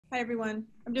Hi, everyone.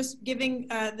 I'm just giving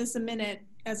this a minute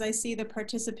as I see the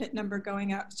participant number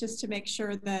going up, just to make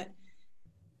sure that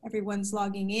everyone's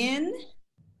logging in.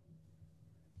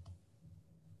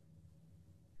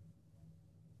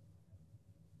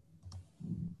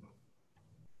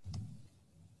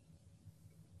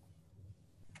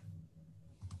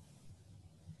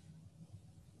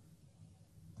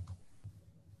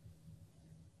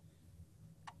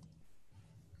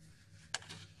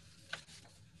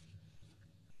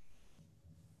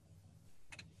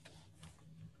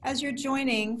 As you're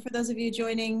joining, for those of you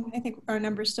joining, I think our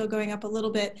number is still going up a little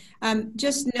bit.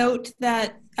 Just note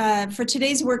that for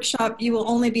today's workshop, you will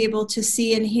only be able to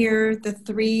see and hear the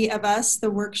three of us, the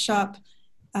workshop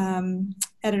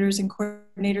editors and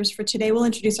coordinators for today. We'll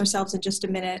introduce ourselves in just a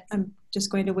minute. I'm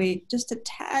just going to wait just a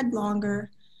tad longer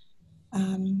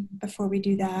before we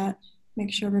do that.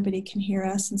 Make sure everybody can hear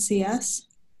us and see us.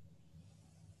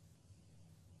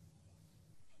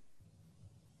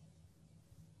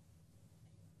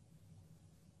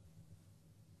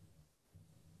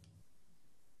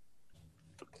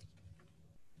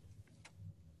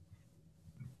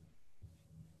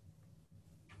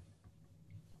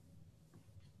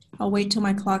 I'll wait till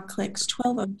my clock clicks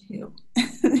 12:02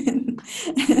 and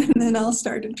then I'll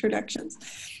start introductions.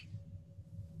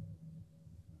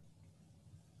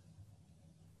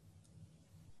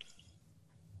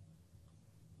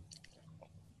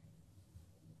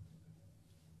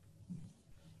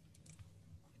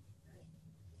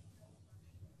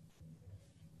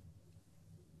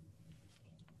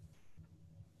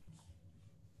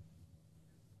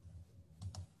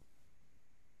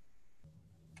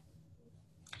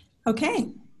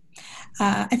 Okay,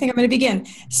 I think I'm going to begin.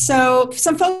 So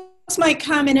some folks might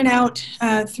come in and out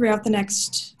throughout the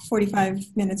next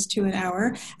 45 minutes to an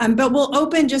hour, but we'll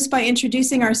open just by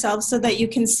introducing ourselves so that you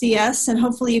can see us and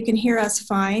hopefully you can hear us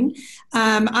fine.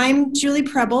 I'm Julie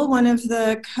Preble, one of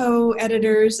the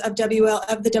co-editors of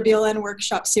the WLN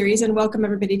workshop series, and welcome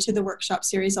everybody to the workshop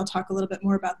series. I'll talk a little bit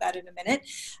more about that in a minute.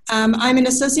 I'm an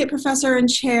associate professor and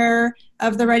chair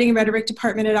of the Writing and Rhetoric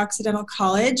Department at Occidental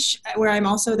College, where I'm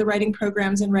also the Writing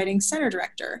Programs and Writing Center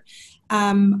Director.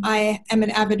 I am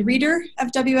an avid reader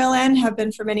of WLN, have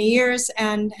been for many years,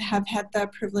 and have had the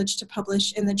privilege to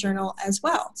publish in the journal as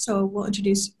well. So we'll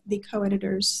introduce the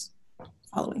co-editors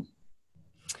following.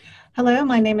 Hello,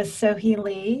 my name is Sohee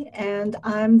Lee, and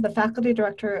I'm the faculty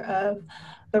director of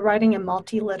the Writing and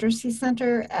Multiliteracy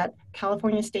Center at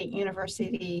California State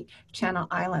University, Channel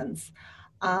Islands.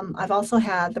 I've also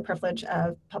had the privilege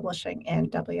of publishing in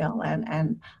WLN,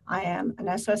 and I am an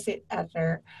associate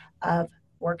editor of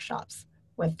workshops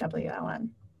with WLN.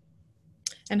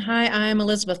 And hi, I'm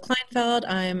Elizabeth Kleinfeld.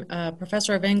 I'm a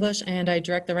professor of English and I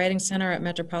direct the Writing Center at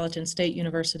Metropolitan State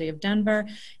University of Denver.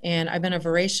 And I've been a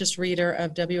voracious reader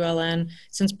of WLN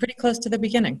since pretty close to the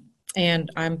beginning. And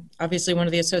I'm obviously one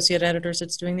of the associate editors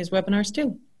that's doing these webinars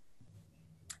too.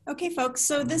 Okay, folks,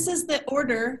 so this is the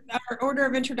order. Our order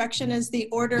of introduction is the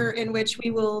order in which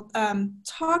we will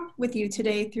talk with you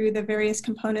today through the various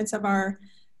components of our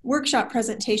workshop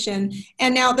presentation.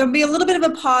 And now there'll be a little bit of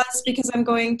a pause because I'm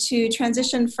going to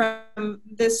transition from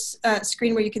this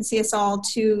screen where you can see us all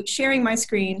to sharing my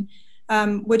screen,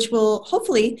 which will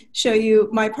hopefully show you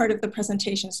my part of the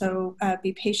presentation. So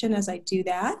be patient as I do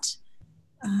that.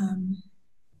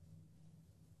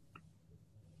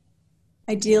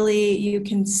 Ideally, you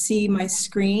can see my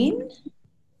screen.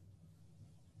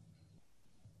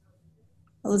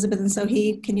 Elizabeth and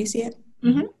Sohee, can you see it?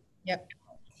 Mm-hmm. Yep.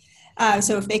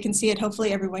 So if they can see it,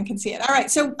 hopefully everyone can see it. All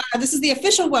right, so this is the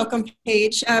official welcome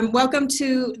page. Welcome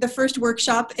to the first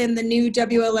workshop in the new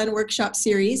WLN workshop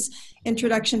series,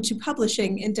 Introduction to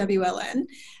Publishing in WLN.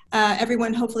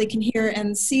 Everyone hopefully can hear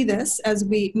and see this as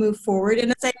we move forward. And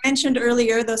as I mentioned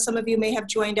earlier, though some of you may have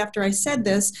joined after I said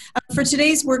this, for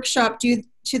today's workshop, due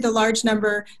to the large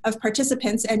number of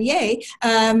participants, and yay,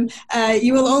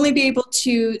 you will only be able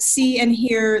to see and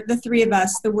hear the three of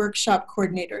us, the workshop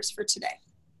coordinators for today.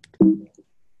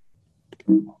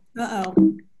 Uh-oh.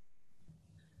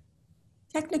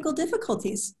 Technical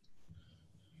difficulties.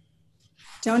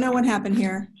 Don't know what happened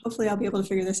here. Hopefully I'll be able to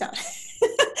figure this out.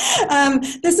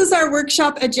 This is our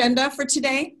workshop agenda for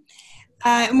today.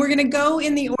 And we're going to go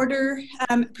in the order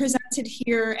presented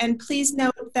here. And please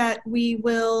note that we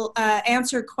will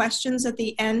answer questions at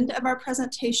the end of our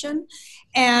presentation.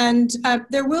 And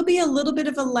there will be a little bit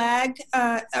of a lag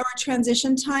or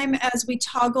transition time as we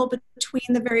toggle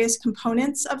between the various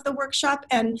components of the workshop.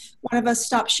 And one of us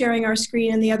stops sharing our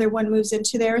screen and the other one moves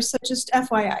into there. So just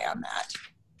FYI on that.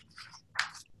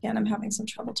 Again, I'm having some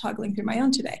trouble toggling through my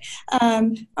own today.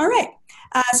 All right,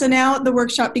 so now the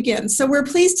workshop begins. So we're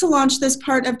pleased to launch this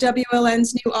part of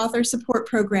WLN's new author support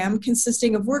program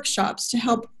consisting of workshops to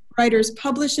help writers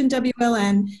publish in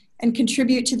WLN and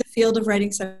contribute to the field of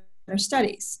writing center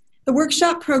studies. The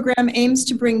workshop program aims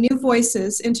to bring new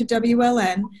voices into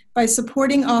WLN by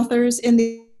supporting authors in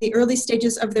the early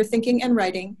stages of their thinking and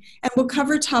writing, and will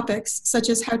cover topics such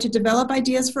as how to develop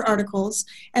ideas for articles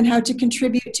and how to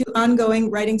contribute to ongoing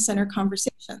Writing Center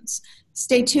conversations.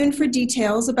 Stay tuned for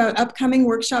details about upcoming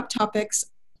workshop topics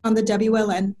on the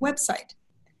WLN website.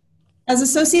 As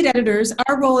associate editors,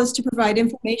 our role is to provide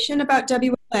information about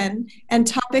WLN and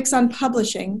topics on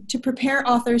publishing to prepare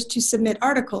authors to submit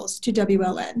articles to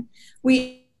WLN.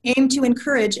 We aim to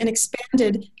encourage an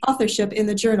expanded authorship in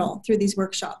the journal through these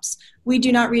workshops. We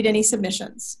do not read any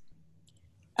submissions.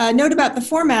 Note about the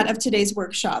format of today's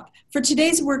workshop. For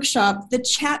today's workshop, the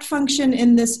chat function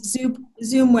in this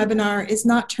Zoom webinar is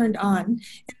not turned on.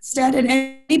 Instead, at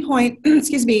any point,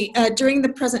 during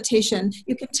the presentation,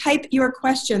 you can type your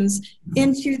questions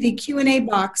into the Q&A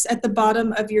box at the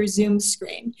bottom of your Zoom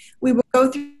screen. We will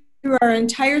go through our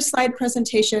entire slide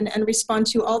presentation and respond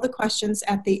to all the questions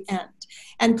at the end.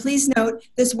 And please note,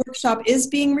 this workshop is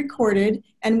being recorded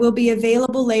and will be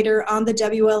available later on the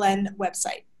WLN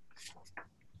website.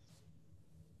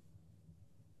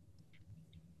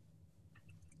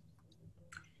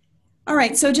 All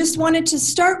right, so just wanted to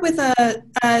start with a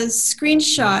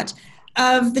screenshot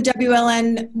of the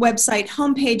WLN website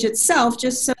homepage itself,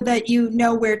 just so that you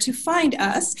know where to find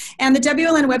us. And the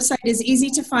WLN website is easy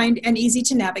to find and easy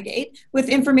to navigate, with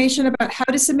information about how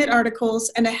to submit articles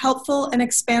and a helpful and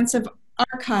expansive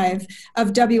archive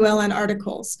of WLN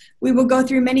articles. We will go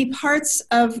through many parts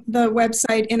of the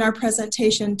website in our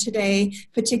presentation today,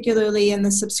 particularly in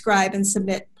the subscribe and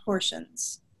submit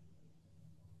portions.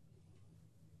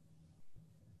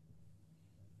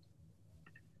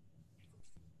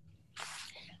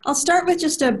 I'll start with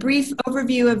just a brief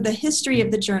overview of the history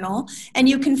of the journal, and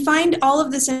you can find all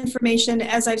of this information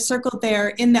as I've circled there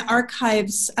in the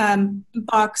archives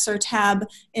box or tab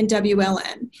in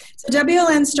WLN. So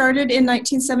WLN started in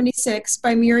 1976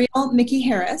 by Muriel Mickey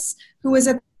Harris, who was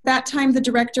at that time the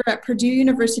director at Purdue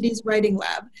University's Writing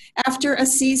Lab, after a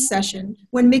C's session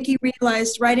when Mickey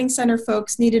realized Writing Center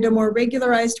folks needed a more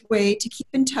regularized way to keep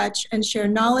in touch and share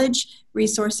knowledge,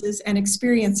 resources, and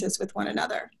experiences with one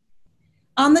another.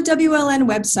 On the WLN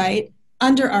website,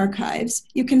 under Archives,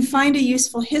 you can find a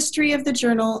useful history of the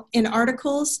journal in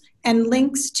articles and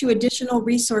links to additional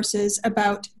resources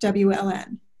about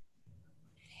WLN.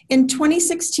 In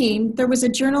 2016, there was a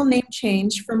journal name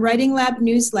change from Writing Lab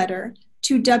Newsletter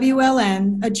to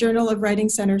WLN, a Journal of Writing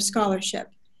Center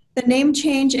Scholarship. The name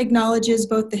change acknowledges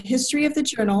both the history of the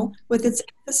journal, with its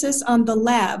emphasis on the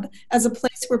lab as a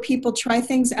place where people try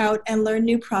things out and learn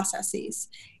new processes,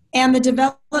 and the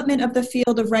development of the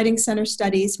field of Writing Center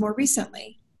studies more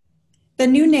recently. The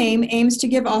new name aims to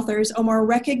give authors a more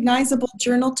recognizable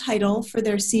journal title for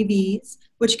their CVs,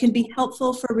 which can be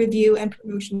helpful for review and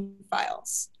promotion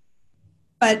files.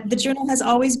 But the journal has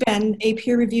always been a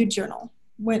peer-reviewed journal,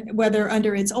 whether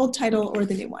under its old title or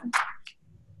the new one.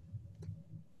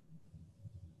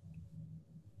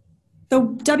 The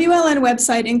WLN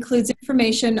website includes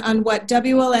information on what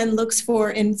WLN looks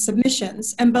for in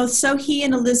submissions, and both Sohee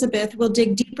and Elizabeth will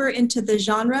dig deeper into the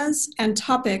genres and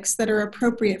topics that are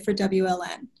appropriate for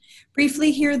WLN.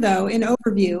 Briefly here, though, in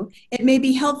overview, it may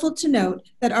be helpful to note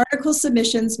that article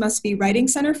submissions must be Writing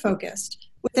Center focused,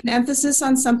 with an emphasis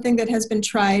on something that has been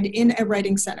tried in a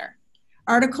Writing Center.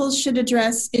 Articles should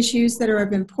address issues that are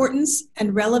of importance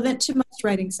and relevant to most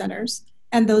Writing Centers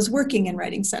and those working in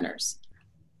Writing Centers.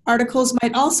 Articles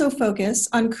might also focus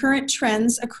on current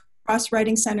trends across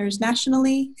Writing Centers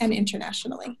nationally and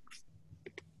internationally.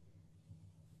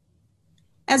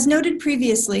 As noted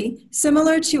previously,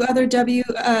 similar to other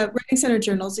Writing Center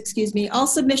journals, all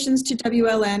submissions to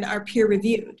WLN are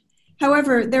peer-reviewed.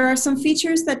 However, there are some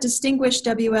features that distinguish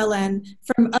WLN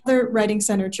from other Writing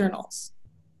Center journals.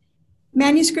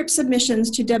 Manuscript submissions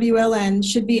to WLN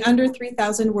should be under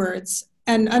 3,000 words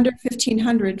and under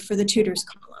 1,500 for the tutors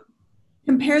column.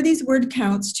 Compare these word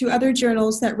counts to other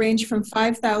journals that range from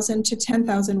 5,000 to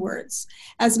 10,000 words.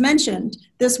 As mentioned,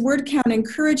 this word count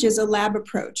encourages a lab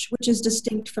approach, which is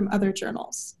distinct from other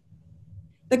journals.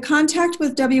 The contact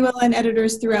with WLN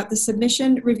editors throughout the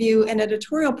submission, review, and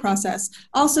editorial process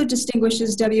also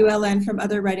distinguishes WLN from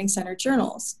other Writing Center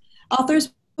journals.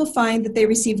 Authors will find that they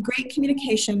receive great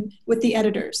communication with the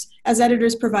editors, as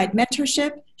editors provide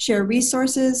mentorship, share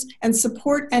resources, and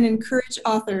support and encourage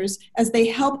authors as they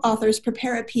help authors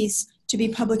prepare a piece to be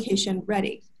publication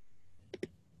ready.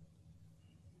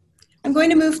 I'm going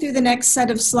to move through the next set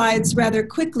of slides rather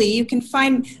quickly. You can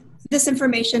find this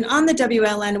information on the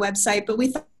WLN website, but we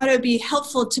thought it would be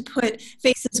helpful to put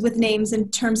faces with names in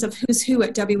terms of who's who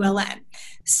at WLN.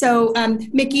 So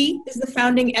Mickey is the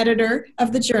founding editor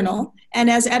of the journal, and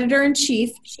as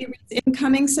editor-in-chief, she reads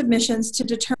incoming submissions to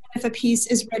determine if a piece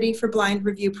is ready for blind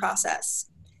review process.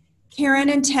 Karen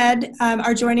and Ted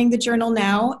are joining the journal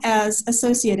now as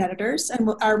associate editors and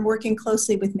are working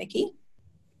closely with Mickey.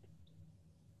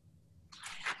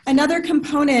 Another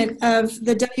component of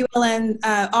the WLN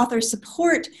author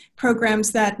support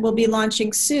programs that we'll be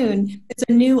launching soon is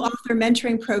a new author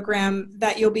mentoring program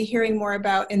that you'll be hearing more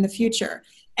about in the future.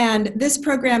 And this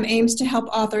program aims to help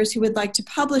authors who would like to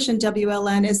publish in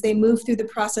WLN as they move through the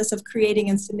process of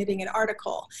creating and submitting an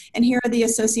article. And here are the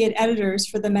associate editors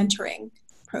for the mentoring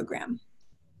program.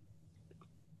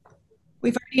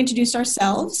 We've already introduced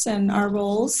ourselves and our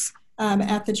roles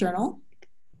at the journal.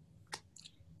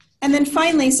 And then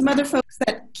finally, some other folks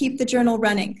that keep the journal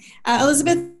running.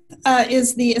 Elizabeth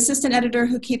is the assistant editor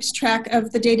who keeps track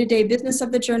of the day-to-day business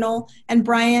of the journal, and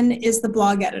Brian is the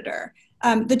blog editor.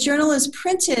 The journal is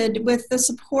printed with the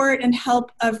support and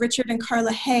help of Richard and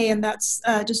Carla Hay, and that's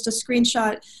just a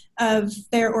screenshot of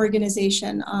their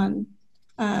organization on,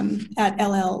 at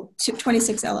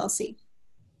 26 LLC.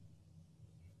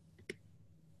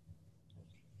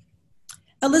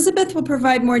 Elizabeth will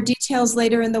provide more details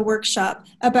later in the workshop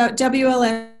about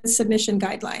WLN submission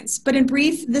guidelines. But in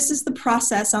brief, this is the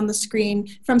process on the screen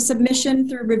from submission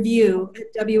through review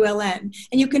at WLN.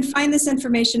 And you can find this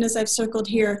information, as I've circled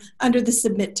here, under the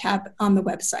Submit tab on the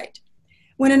website.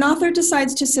 When an author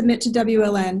decides to submit to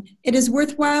WLN, it is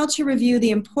worthwhile to review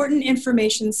the important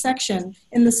information section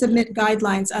in the Submit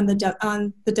guidelines on the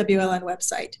WLN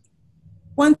website.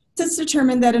 Once it's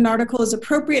determined that an article is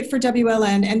appropriate for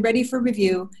WLN and ready for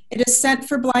review, it is sent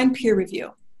for blind peer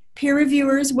review. Peer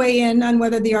reviewers weigh in on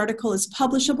whether the article is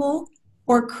publishable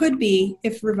or could be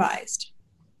if revised.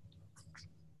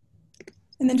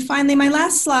 And then finally, my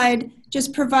last slide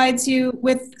just provides you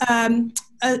with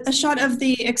a shot of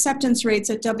the acceptance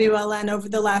rates at WLN over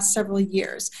the last several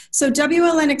years. So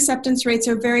WLN acceptance rates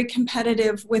are very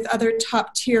competitive with other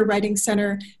top tier Writing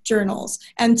Center journals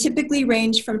and typically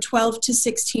range from 12 to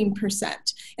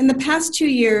 16%. In the past 2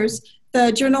 years,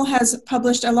 the journal has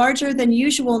published a larger than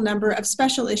usual number of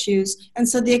special issues, and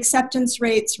so the acceptance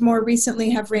rates more recently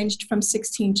have ranged from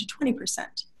 16 to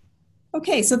 20%.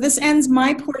 Okay, so this ends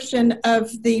my portion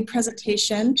of the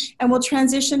presentation, and we'll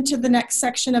transition to the next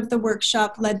section of the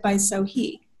workshop led by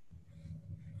So-Hee.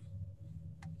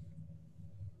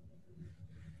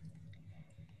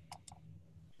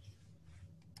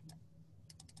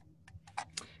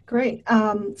 Great.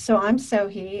 So I'm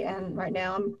So-Hee, and right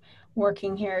now I'm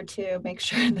working here to make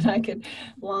sure that I could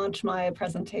launch my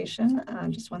presentation.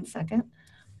 Just one second.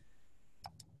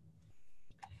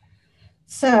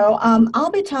 So I'll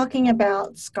be talking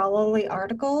about scholarly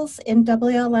articles in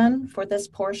WLN for this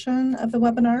portion of the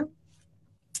webinar.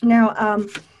 Now,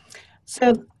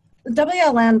 so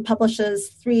WLN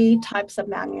publishes 3 types of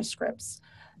manuscripts: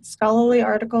 scholarly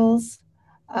articles,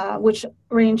 which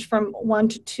range from 1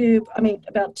 to 2,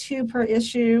 about 2 per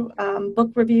issue,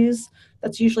 book reviews,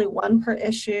 that's usually 1 per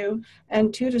issue,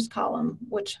 and tutors column,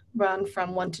 which run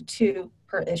from 1 to 2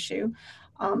 per issue.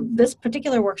 This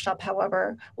particular workshop,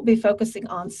 however, will be focusing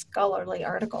on scholarly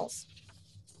articles.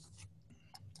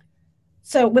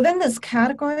 So within this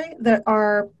category, there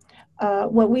are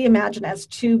what we imagine as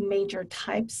 2 major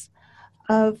types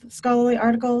of scholarly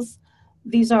articles.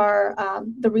 These are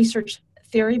the research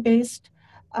theory-based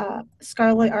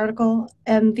scholarly article,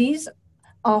 and these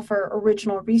offer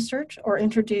original research or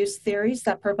introduce theories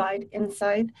that provide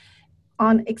insight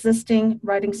on existing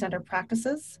Writing Center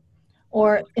practices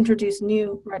or introduce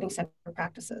new Writing Center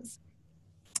practices.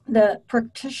 The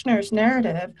practitioner's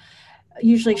narrative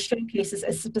usually showcases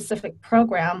a specific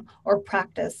program or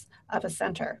practice of a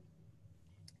center.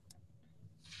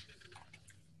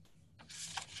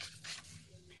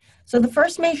 So the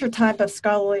first major type of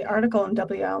scholarly article in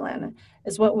WLN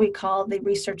is what we call the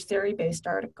research theory-based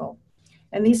article.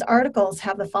 And these articles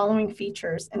have the following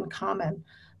features in common.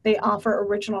 They offer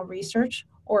original research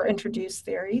or introduce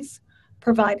theories,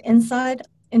 provide insight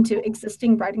into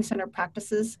existing Writing Center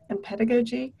practices and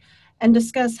pedagogy, and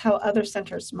discuss how other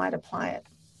centers might apply it.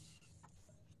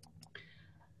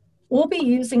 We'll be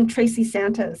using Tracy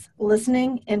Santa's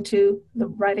Listening into the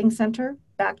Writing Center,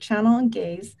 Back Channel, and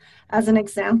Gaze as an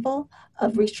example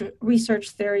of research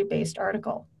theory-based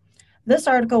article. This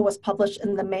article was published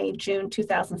in the May-June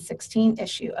 2016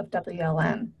 issue of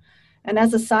WLN. And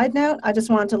as a side note, I just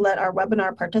wanted to let our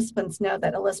webinar participants know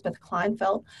that Elizabeth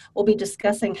Kleinfeld will be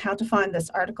discussing how to find this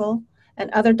article and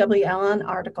other WLN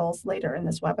articles later in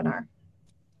this webinar.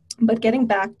 But getting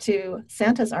back to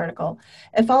Santa's article,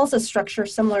 it follows a structure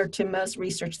similar to most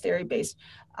research theory-based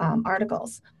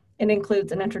articles. It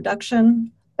includes an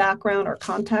introduction, background or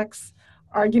context,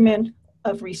 argument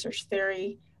of research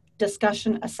theory,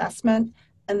 discussion, assessment,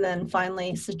 and then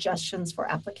finally suggestions for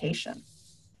application.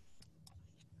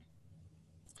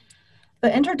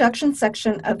 The introduction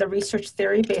section of the research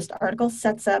theory-based article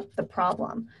sets up the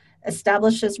problem,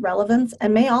 establishes relevance,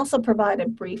 and may also provide a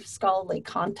brief scholarly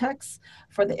context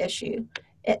for the issue.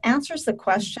 It answers the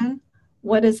question,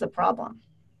 what is the problem?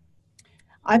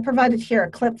 I provided here a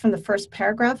clip from the first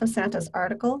paragraph of Santa's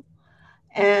article,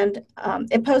 and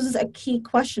it poses a key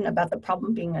question about the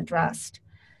problem being addressed.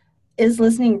 Is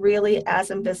listening really as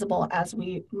invisible as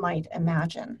we might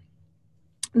imagine?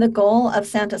 The goal of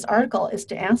Santa's article is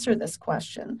to answer this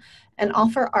question and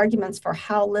offer arguments for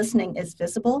how listening is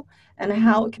visible and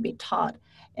how it can be taught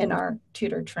in our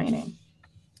tutor training.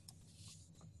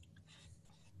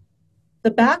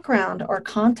 The background or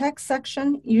context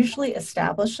section usually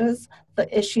establishes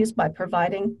the issues by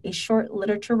providing a short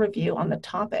literature review on the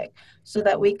topic so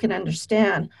that we can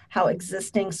understand how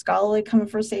existing scholarly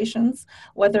conversations,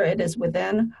 whether it is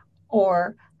within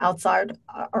or outside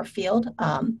our field,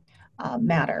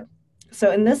 matter. So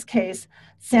in this case,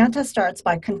 Santa starts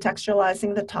by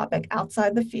contextualizing the topic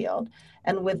outside the field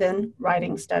and within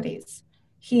writing studies.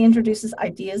 He introduces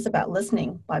ideas about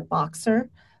listening by Boxer,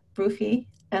 Bruffy,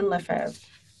 and Lefebvre.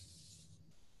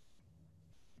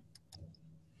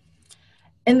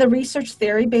 In the research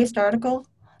theory-based article,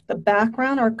 the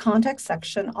background or context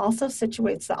section also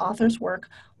situates the author's work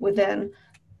within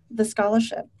the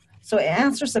scholarship. So it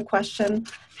answers the question,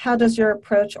 how does your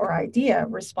approach or idea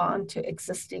respond to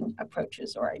existing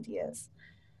approaches or ideas?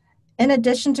 In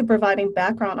addition to providing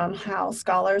background on how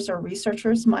scholars or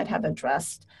researchers might have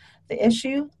addressed the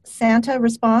issue, Santa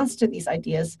responds to these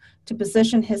ideas to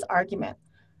position his argument,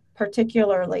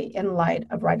 particularly in light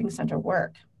of Writing Center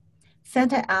work.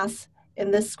 Santa asks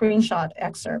in this screenshot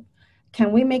excerpt,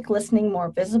 can we make listening more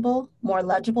visible, more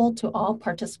legible to all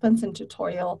participants in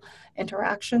tutorial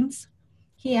interactions?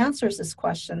 He answers this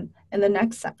question in the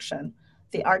next section,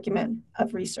 the argument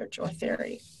of research or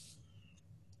theory.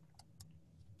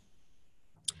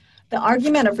 The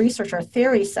argument of research or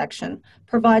theory section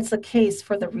provides the case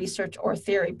for the research or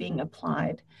theory being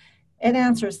applied. It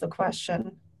answers the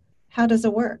question, how does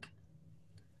it work?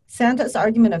 Santa's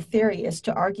argument of theory is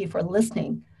to argue for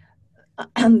listening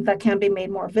that can be made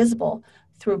more visible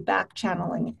through back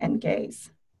channeling and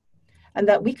gaze, and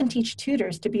that we can teach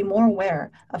tutors to be more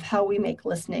aware of how we make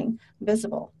listening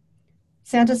visible.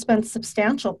 Santa spends a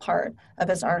substantial part of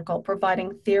his article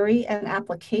providing theory and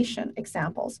application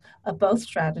examples of both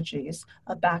strategies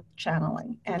of back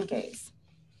channeling and gaze.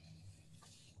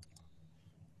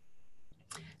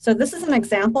 So this is an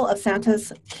example of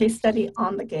Santa's case study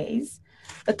on the gaze.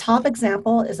 The top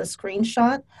example is a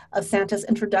screenshot of Santa's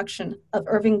introduction of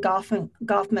Irving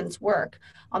Goffman's work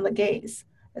on the gaze.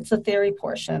 It's the theory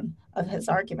portion of his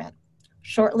argument.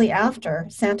 Shortly after,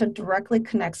 Santa directly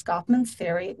connects Goffman's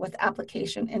theory with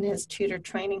application in his tutor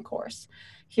training course.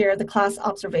 Here are the class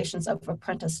observations of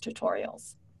apprentice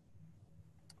tutorials.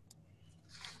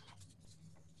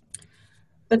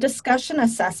 The discussion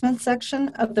assessment section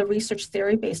of the research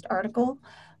theory-based article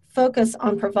focus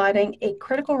on providing a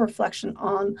critical reflection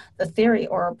on the theory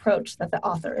or approach that the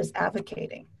author is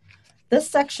advocating. This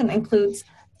section includes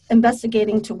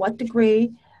investigating to what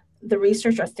degree the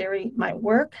research or theory might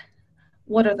work,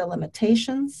 what are the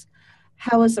limitations,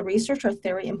 how is the research or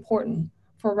theory important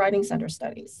for Writing Center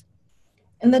studies.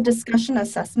 In the discussion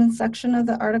assessment section of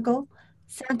the article,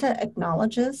 Santa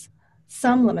acknowledges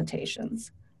some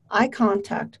limitations. Eye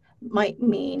contact might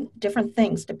mean different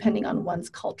things depending on one's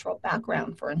cultural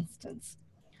background, for instance.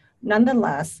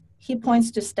 Nonetheless, he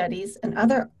points to studies and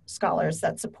other scholars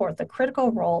that support the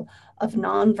critical role of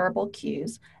nonverbal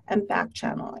cues and back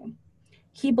channeling.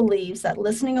 He believes that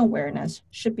listening awareness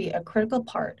should be a critical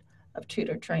part of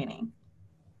tutor training.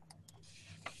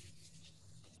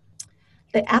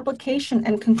 The application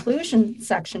and conclusion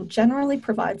section generally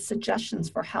provides suggestions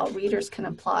for how readers can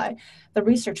apply the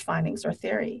research findings or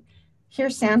theory. Here,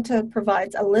 Santa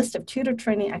provides a list of tutor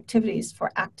training activities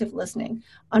for active listening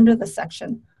under the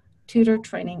section Tutor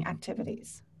Training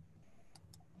Activities.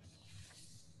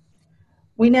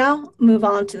 We now move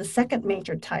on to the second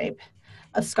major type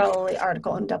of scholarly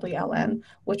article in WLN,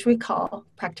 which we call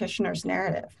practitioner's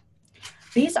narrative.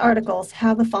 These articles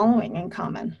have the following in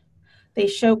common. They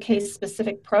showcase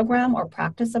specific program or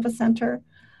practice of a center.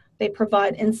 They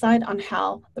provide insight on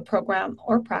how the program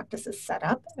or practice is set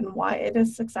up and why it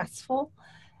is successful.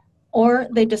 or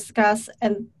they discuss,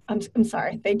 and I'm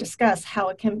sorry, they discuss how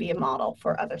it can be a model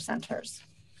for other centers.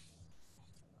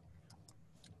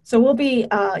 So we'll be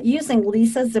using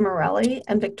Lisa Zimmerelli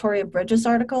and Victoria Bridges'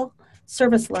 article,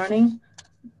 Service Learning,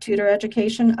 Tutor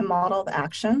Education, a Model of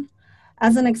Action,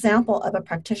 as an example of a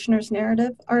practitioner's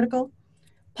narrative article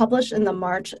published in the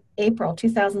March-April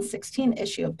 2016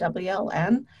 issue of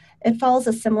WLN. It follows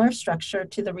a similar structure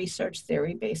to the research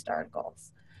theory-based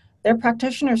articles. Their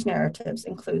practitioner's narratives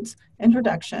includes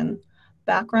introduction,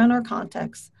 background or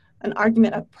context, an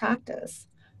argument of practice,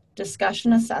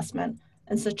 discussion assessment,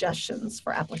 and suggestions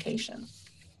for application.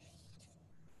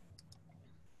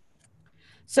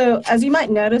 So as you might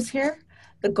notice here,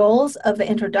 the goals of the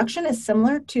introduction is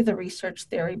similar to the research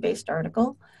theory-based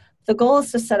article. The goal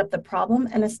is to set up the problem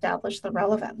and establish the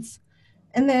relevance.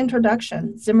 In the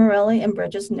introduction, Zimmerelli and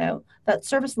Bridges note that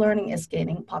service learning is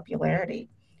gaining popularity,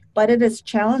 but it is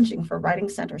challenging for writing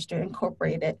centers to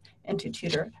incorporate it into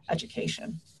tutor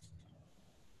education.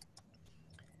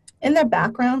 In their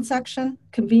background section,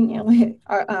 conveniently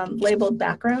labeled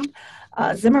background,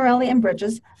 Zimmerelli and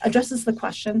Bridges addresses the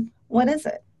question, what is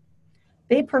it?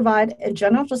 They provide a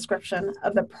general description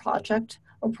of the project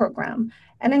or program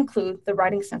and include the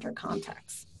writing center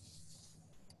context.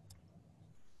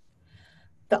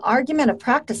 The argument of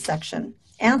practice section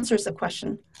answers the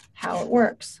question, how it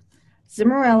works.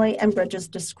 Zimmerelli and Bridges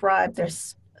describe their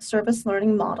service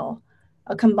learning model,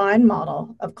 a combined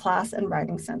model of class and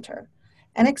writing center,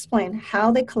 and explain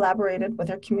how they collaborated with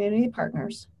their community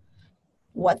partners,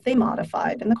 what they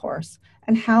modified in the course,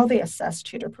 and how they assessed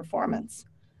tutor performance.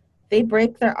 They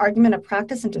break their argument of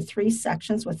practice into 3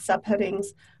 sections with subheadings: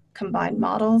 combined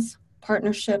models,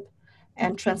 partnership,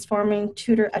 and transforming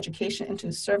tutor education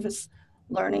into service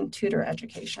learning tutor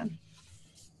education.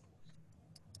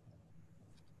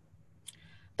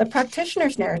 The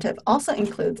practitioner's narrative also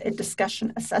includes a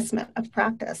discussion assessment of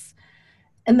practice.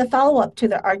 In the follow-up to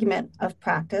the argument of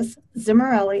practice,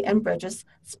 Zimmerelli and Bridges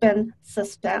spend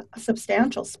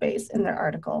substantial space in their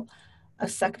article, a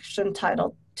section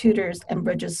titled Tutors and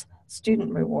Bridges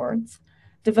Student Rewards,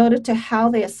 devoted to how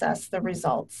they assess the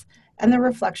results and the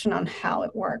reflection on how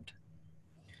it worked.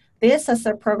 They assess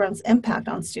their program's impact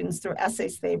on students through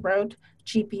essays they wrote,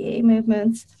 GPA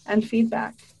movements, and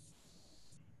feedback.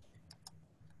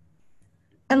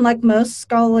 And like most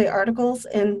scholarly articles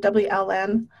in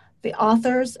WLN, the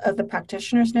authors of the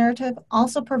practitioner's narrative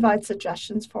also provide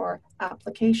suggestions for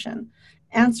application,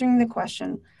 answering the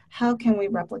question, how can we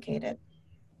replicate it?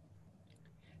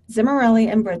 Zimmerelli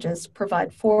and Bridges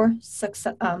provide four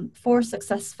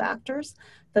success factors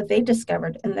that they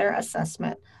discovered in their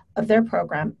assessment of their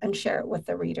program and share it with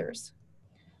the readers.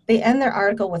 They end their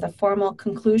article with a formal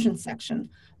conclusion section,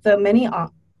 though many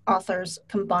authors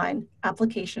combine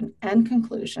application and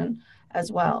conclusion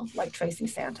as well, like Tracy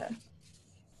Santa.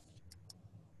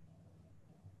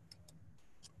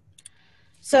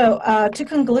 So to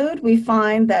conclude, we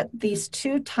find that these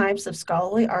 2 types of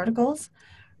scholarly articles,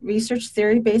 research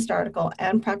theory-based article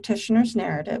and practitioner's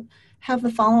narrative, have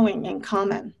the following in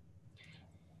common.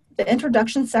 The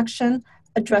introduction section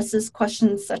addresses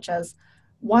questions such as,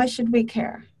 why should we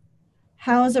care?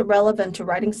 How is it relevant to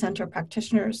writing center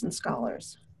practitioners and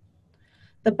scholars?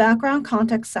 The background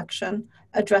context section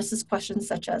addresses questions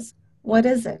such as, what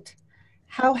is it?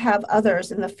 How have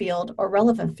others in the field or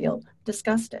relevant field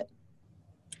discussed it?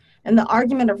 In the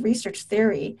argument of research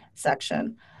theory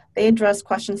section, they address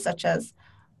questions such as,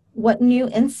 what new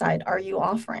insight are you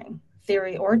offering,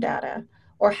 theory or data,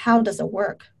 or how does it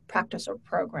work, practice or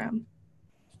program?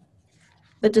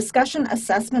 The discussion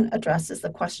assessment addresses the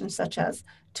questions such as,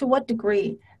 to what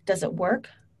degree does it work?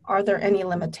 Are there any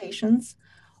limitations?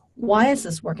 Why is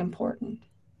this work important?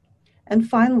 And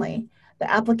finally, the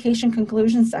application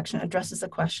conclusion section addresses the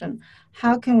question,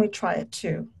 how can we try it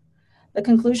too? The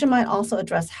conclusion might also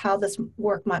address how this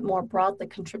work might more broadly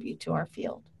contribute to our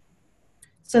field.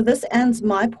 So this ends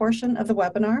my portion of the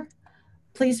webinar.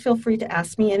 Please feel free to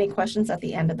ask me any questions at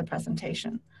the end of the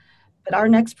presentation. But our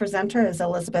next presenter is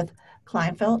Elizabeth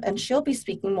Kleinfeld, and she'll be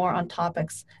speaking more on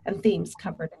topics and themes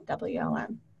covered in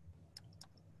WLN.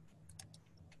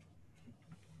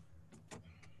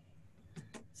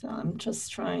 So I'm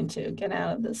just trying to get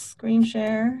out of this screen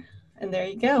share, and there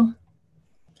you go.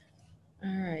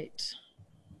 All right.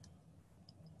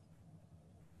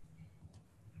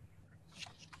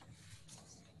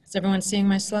 Is everyone seeing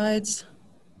my slides?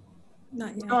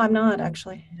 Not yet. No, I'm not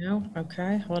actually. No?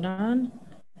 Okay, hold on.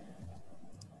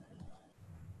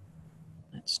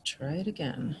 Let's try it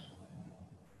again.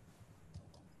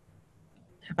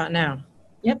 How about now?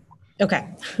 Yep. Okay.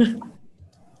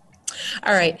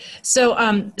 All right.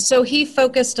 So, so he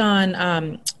focused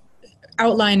on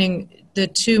outlining the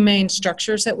two main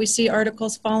structures that we see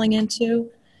articles falling into.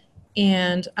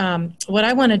 And what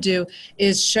I want to do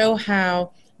is show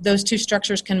how those two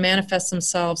structures can manifest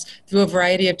themselves through a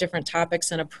variety of different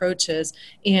topics and approaches,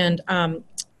 and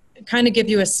kind of give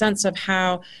you a sense of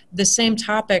how the same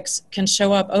topics can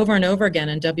show up over and over again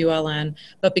in WLN,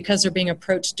 but because they're being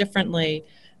approached differently,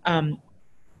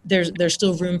 there's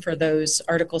still room for those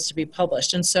articles to be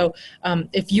published. And so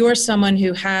if you're someone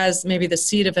who has maybe the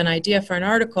seed of an idea for an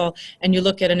article, and you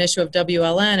look at an issue of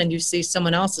WLN and you see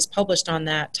someone else is published on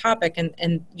that topic,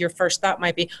 and your first thought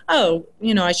might be, oh,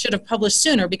 you know, I should have published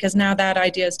sooner because now that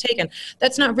idea is taken.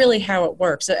 That's not really how it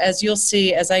works. As you'll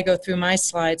see as I go through my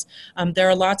slides, there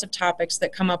are lots of topics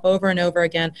that come up over and over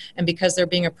again, and because they're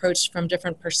being approached from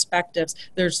different perspectives,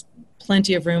 there's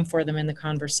plenty of room for them in the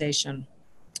conversation.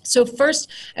 So first,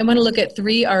 I want to look at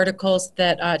three articles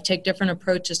that take different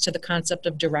approaches to the concept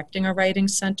of directing a writing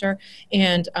center.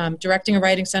 And directing a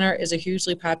writing center is a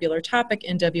hugely popular topic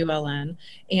in WLN.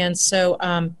 And so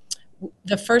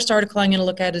the first article I'm going to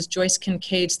look at is Joyce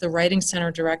Kincaid's The Writing Center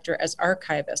Director as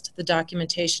Archivist, the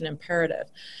Documentation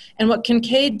Imperative. And what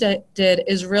Kincaid did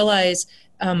is realize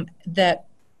that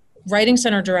writing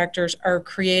center directors are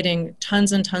creating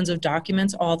tons and tons of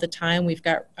documents all the time. We've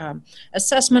got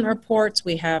assessment reports,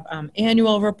 we have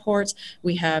annual reports,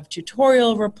 we have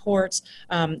tutorial reports,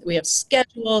 we have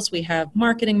schedules, we have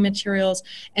marketing materials,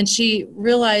 and she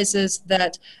realizes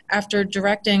that after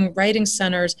directing writing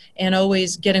centers and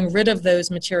always getting rid of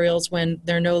those materials when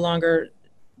they're no longer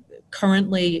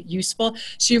currently useful,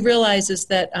 she realizes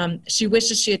that she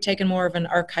wishes she had taken more of an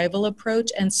archival approach.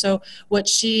 And so what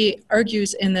she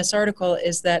argues in this article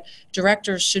is that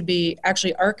directors should be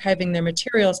actually archiving their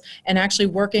materials and actually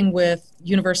working with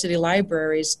university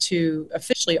libraries to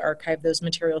officially archive those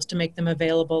materials to make them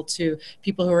available to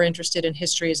people who are interested in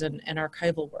histories and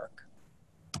archival work.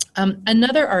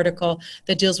 Another article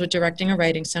that deals with directing a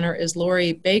writing center is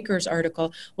Lori Baker's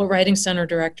article, What Writing Center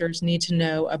Directors Need to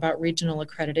Know About Regional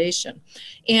Accreditation.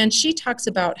 And she talks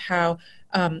about how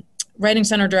writing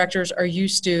center directors are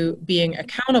used to being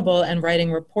accountable and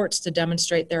writing reports to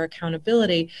demonstrate their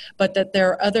accountability, but that there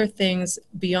are other things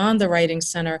beyond the writing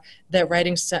center that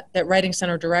writing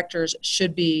center directors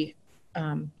should be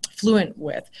fluent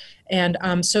with. And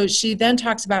so she then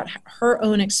talks about her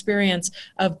own experience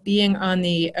of being on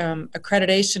the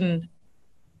accreditation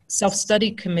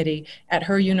self-study committee at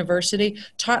her university,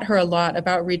 taught her a lot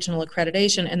about regional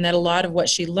accreditation, and that a lot of what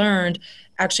she learned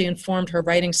actually informed her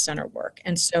writing center work.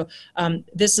 And so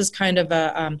this is kind of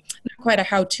a, not quite a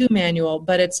how-to manual,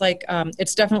 but it's like,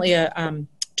 it's definitely a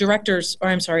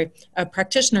a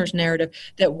practitioner's narrative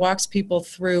that walks people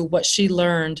through what she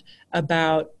learned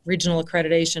about regional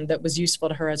accreditation that was useful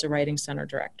to her as a writing center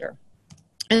director.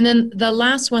 And then the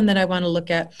last one that I want to look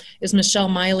at is Michelle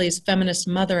Miley's Feminist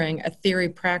Mothering, a Theory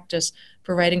Practice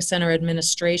for Writing Center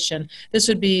Administration. This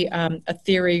would be a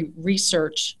theory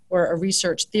research or a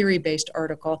research theory-based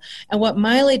article. And what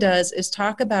Miley does is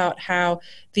talk about how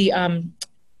the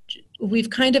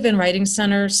we've kind of in writing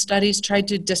center studies tried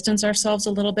to distance ourselves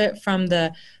a little bit from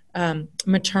the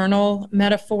maternal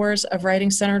metaphors of writing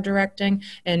center directing,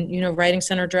 and writing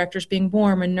center directors being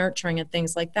warm and nurturing and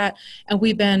things like that. And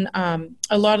we've been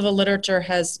a lot of the literature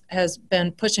has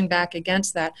been pushing back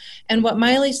against that. And what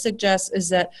Miley suggests is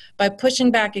that by pushing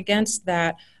back against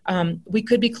that, we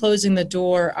could be closing the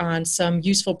door on some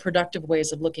useful, productive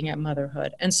ways of looking at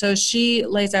motherhood. And so she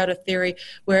lays out a theory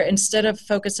where instead of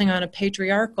focusing on a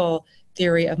patriarchal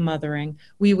theory of mothering,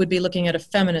 we would be looking at a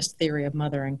feminist theory of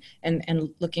mothering and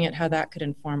looking at how that could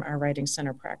inform our writing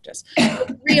center practice. So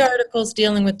 3 articles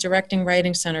dealing with directing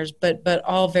writing centers, but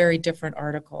all very different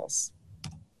articles.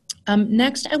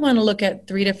 Next, I want to look at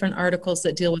 3 different articles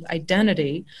that deal with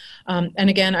identity. And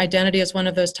again, identity is one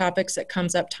of those topics that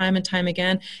comes up time and time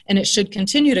again, and it should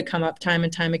continue to come up time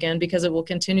and time again because it will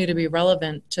continue to be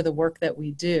relevant to the work that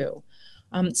we do.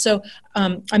 I'm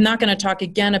not going to talk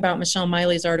again about Michelle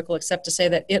Miley's article except to say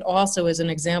that it also is an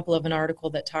example of an article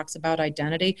that talks about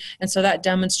identity. And so that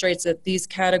demonstrates that these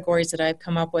categories that I've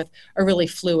come up with are really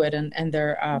fluid and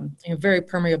they're very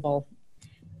permeable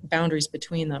boundaries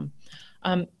between them.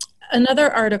 Another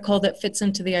article that fits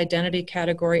into the identity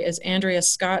category is Andrea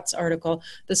Scott's article,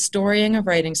 The Storying of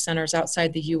Writing Centers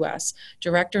Outside the U.S.,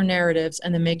 Director Narratives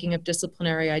and the Making of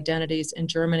Disciplinary Identities in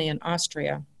Germany and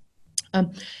Austria.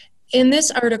 In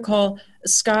this article,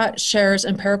 Scott shares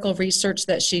empirical research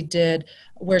that she did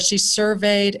where she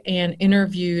surveyed and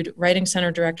interviewed writing center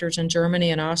directors in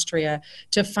Germany and Austria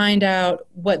to find out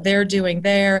what they're doing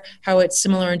there, how it's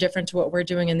similar and different to what we're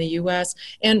doing in the US.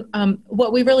 And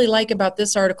what we really like about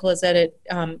this article is that it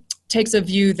takes a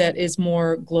view that is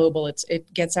more global.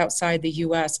 It gets outside the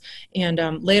U.S. And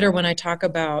later when I talk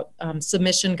about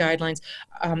submission guidelines,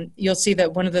 you'll see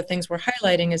that one of the things we're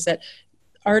highlighting is that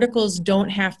articles don't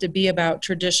have to be about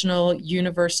traditional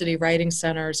university writing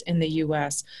centers in the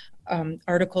U.S.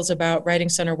 Articles about writing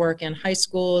center work in high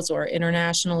schools or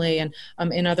internationally and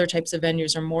in other types of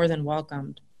venues are more than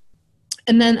welcomed.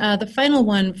 And then the final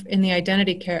one in the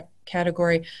identity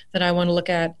category that I want to look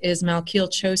at is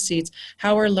Malkiel-Choseed's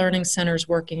How Are Learning Centers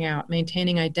Working Out?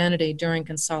 Maintaining Identity During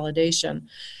Consolidation.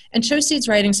 And Choseed's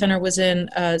Writing Center was in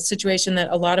a situation that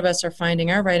a lot of us are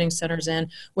finding our writing centers in,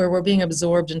 where we're being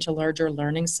absorbed into larger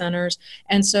learning centers.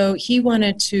 And so he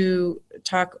wanted to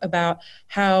talk about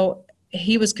how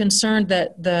he was concerned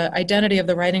that the identity of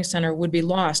the writing center would be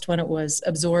lost when it was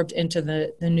absorbed into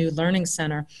the new learning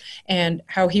center, and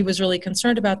how he was really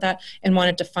concerned about that and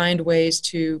wanted to find ways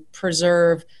to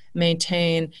preserve,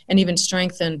 maintain, and even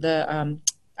strengthen the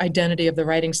identity of the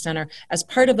writing center as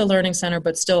part of the learning center,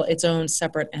 but still its own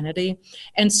separate entity.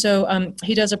 And so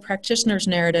he does a practitioner's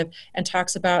narrative and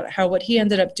talks about how what he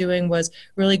ended up doing was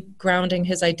really grounding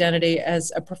his identity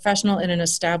as a professional in an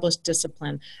established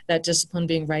discipline, that discipline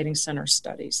being writing center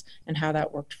studies, and how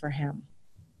that worked for him.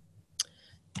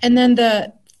 And then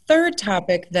the third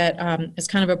topic that is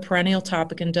kind of a perennial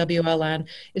topic in WLN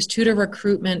is tutor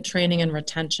recruitment, training, and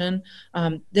retention.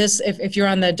 If you're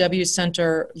on the W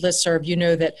Center listserv, you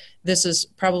know that this is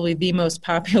probably the most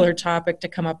popular topic to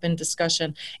come up in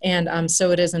discussion, and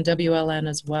so it is in WLN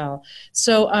as well.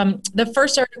 So the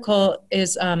first article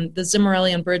is the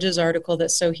Zimmerelli and Bridges article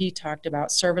that Sohi talked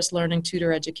about, Service Learning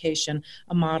Tutor Education,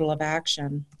 a Model of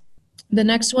Action. The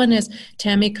next one is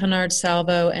Tammy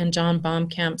Cunard-Salvo and John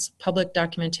Baumkamp's Public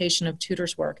Documentation of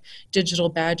Tutors' Work, Digital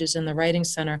Badges in the Writing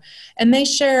Center. And they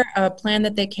share a plan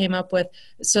that they came up with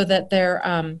so that their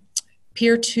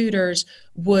peer tutors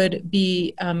would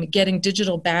be getting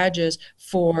digital badges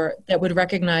that would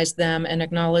recognize them and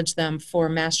acknowledge them for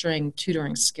mastering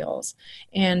tutoring skills.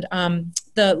 And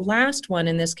the last one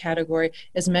in this category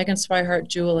is Megan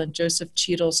Swihart-Jewell and Joseph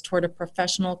Cheadle's Toward a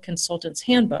Professional Consultant's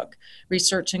Handbook,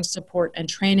 Researching Support and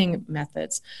Training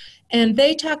Methods. And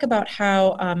they talk about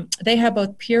how they have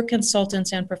both peer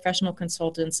consultants and professional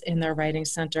consultants in their writing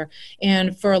center.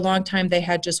 And for a long time, they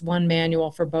had just one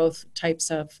manual for both types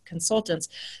of consultants.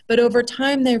 But over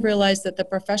time, they realized that the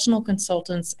professional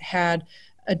consultants had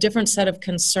a different set of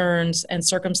concerns and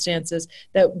circumstances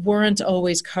that weren't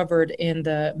always covered in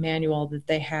the manual that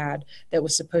they had that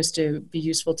was supposed to be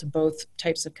useful to both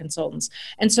types of consultants.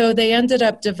 And so they ended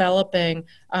up developing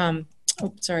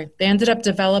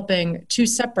two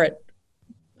separate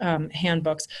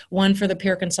handbooks, one for the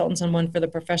peer consultants and one for the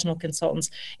professional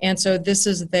consultants. And so this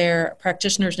is their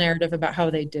practitioner's narrative about how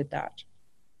they did that.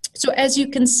 So as you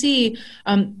can see,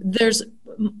 there's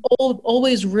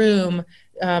always room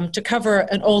to cover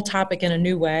an old topic in a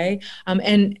new way.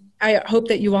 And I hope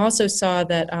that you also saw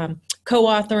that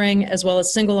co-authoring as well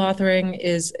as single authoring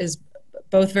is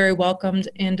both very welcomed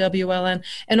in WLN,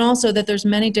 and also that there's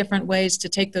many different ways to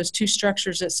take those two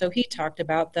structures that Sohi talked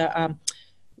about, the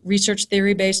research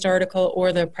theory-based article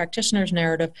or the practitioner's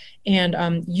narrative,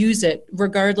 and use it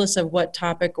regardless of what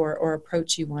topic or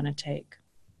approach you want to take.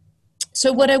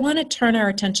 So what I want to turn our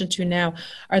attention to now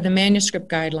are the manuscript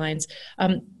guidelines.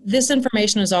 This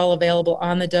information is all available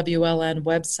on the WLN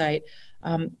website,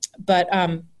 but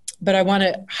I want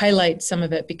to highlight some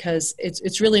of it because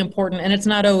it's really important, and it's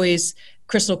not always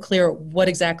crystal clear what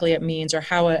exactly it means or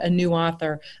how a new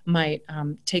author might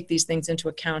take these things into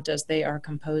account as they are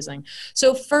composing.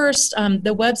 So first,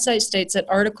 the website states that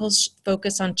articles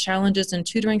focus on challenges in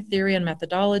tutoring theory and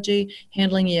methodology,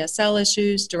 handling ESL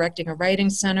issues, directing a writing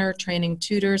center, training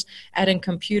tutors, adding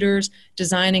computers,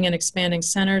 designing and expanding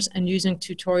centers, and using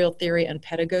tutorial theory and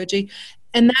pedagogy.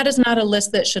 And that is not a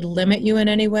list that should limit you in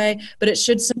any way, but it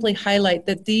should simply highlight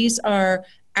that these are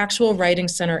actual writing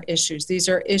center issues. These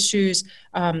are issues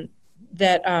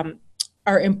that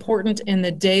are important in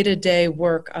the day-to-day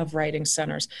work of writing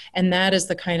centers. And that is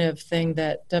the kind of thing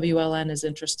that WLN is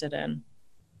interested in.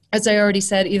 As I already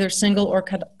said, either single or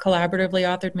collaboratively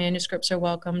authored manuscripts are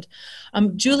welcomed.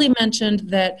 Julie mentioned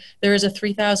that there is a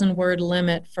 3,000 word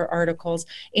limit for articles.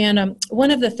 And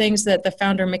one of the things that the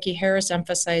founder, Mickey Harris,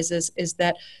 emphasizes is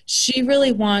that she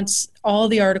really wants all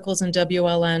the articles in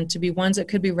WLN to be ones that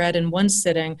could be read in one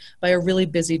sitting by a really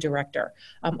busy director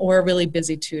or a really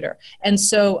busy tutor. And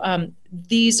so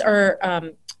these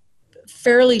are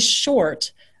fairly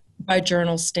short by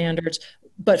journal standards,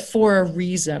 but for a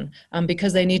reason,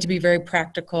 because they need to be very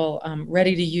practical,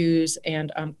 ready to use,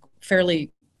 and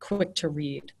fairly quick to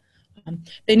read.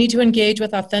 They need to engage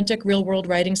with authentic real-world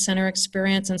writing center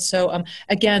experience. And so,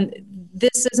 again,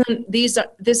 this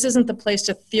isn't the place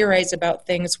to theorize about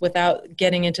things without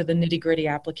getting into the nitty-gritty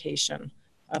application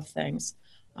of things.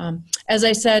 As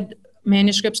I said,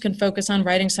 manuscripts can focus on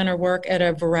writing center work at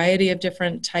a variety of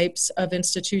different types of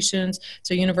institutions,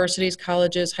 so universities,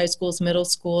 colleges, high schools, middle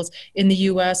schools in the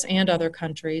US and other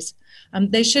countries.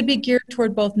 They should be geared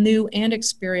toward both new and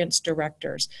experienced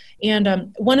directors.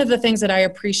 And one of the things that I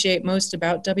appreciate most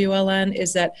about WLN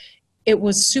is that it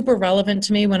was super relevant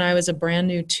to me when I was a brand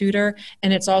new tutor,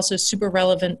 and it's also super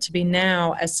relevant to me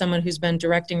now as someone who's been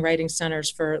directing writing centers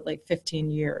for like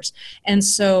 15 years. And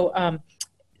so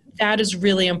that is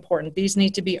really important. These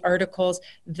need to be articles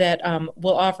that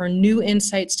will offer new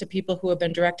insights to people who have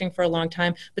been directing for a long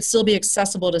time, but still be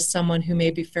accessible to someone who may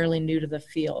be fairly new to the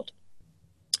field.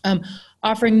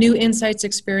 Offering new insights,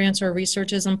 experience, or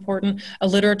research is important. A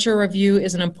literature review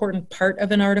is an important part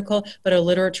of an article, but a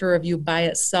literature review by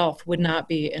itself would not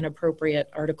be an appropriate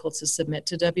article to submit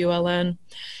to WLN.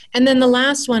 And then the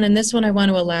last one, and this one I want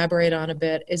to elaborate on a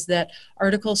bit, is that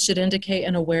articles should indicate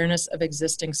an awareness of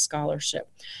existing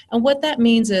scholarship. And what that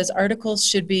means is articles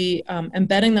should be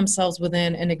embedding themselves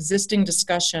within an existing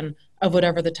discussion of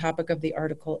whatever the topic of the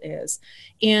article is.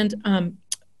 And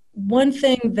one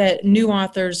thing that new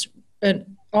authors,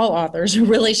 all authors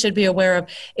really should be aware of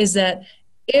is that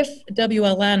if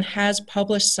WLN has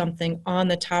published something on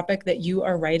the topic that you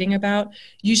are writing about,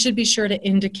 you should be sure to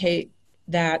indicate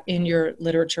that in your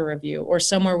literature review or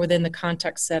somewhere within the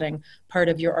context setting part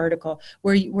of your article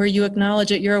where you acknowledge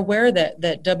that you're aware that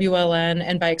WLN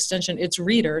and by extension its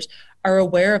readers are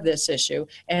aware of this issue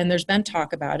and there's been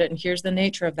talk about it and here's the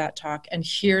nature of that talk and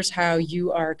here's how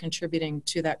you are contributing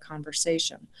to that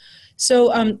conversation.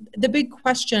 So the big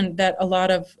question that a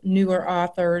lot of newer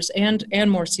authors and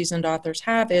more seasoned authors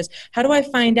have is, how do I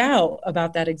find out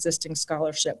about that existing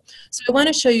scholarship? So I want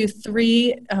to show you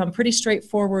three pretty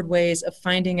straightforward ways of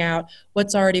finding out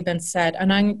what's already been said.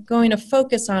 And I'm going to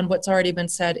focus on what's already been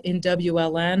said in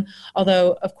WLN,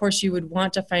 although of course you would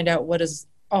want to find out what has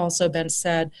also been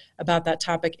said about that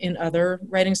topic in other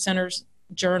writing centers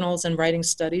journals and writing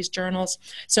studies journals.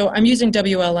 So I'm using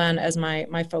WLN as my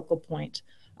focal point.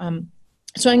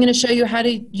 So I'm going to show you how to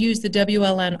use the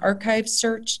WLN archive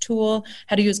search tool,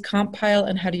 how to use Compile,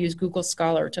 and how to use Google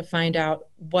Scholar to find out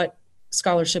what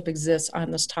scholarship exists on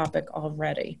this topic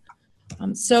already.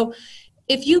 So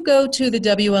if you go to the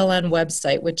WLN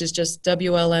website, which is just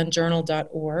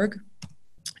wlnjournal.org,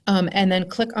 and then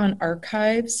click on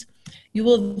Archives, you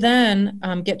will then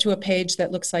get to a page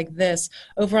that looks like this.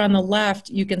 Over on the left,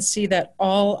 you can see that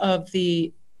all of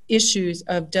the issues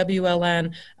of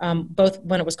WLN, both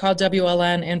when it was called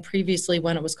WLN and previously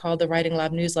when it was called the Writing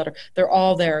Lab newsletter, they're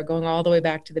all there, going all the way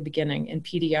back to the beginning in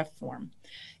PDF form.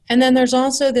 And then there's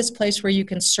also this place where you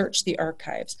can search the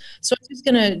archives. So I'm just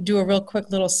going to do a real quick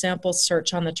little sample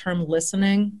search on the term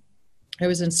listening. I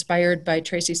was inspired by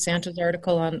Tracy Santa's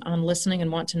article on listening and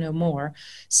want to know more.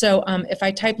 So if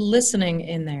I type listening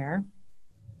in there,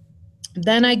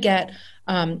 then I get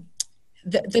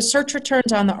the search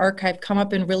returns on the archive come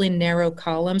up in really narrow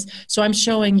columns. So I'm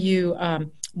showing you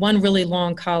one really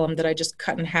long column that I just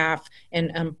cut in half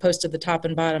and posted the top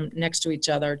and bottom next to each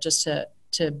other just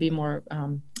to be more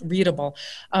readable.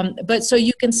 But so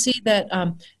you can see that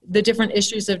the different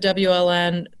issues of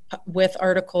WLN with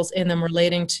articles in them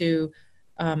relating to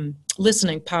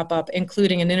listening pop up,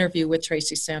 including an interview with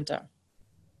Tracy Santa.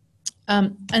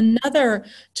 Another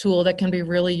tool that can be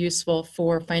really useful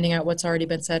for finding out what's already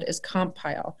been said is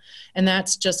Compile, and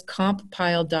that's just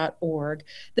compile.org.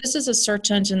 This is a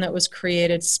search engine that was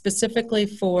created specifically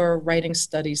for writing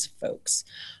studies folks,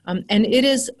 and it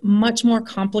is much more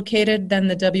complicated than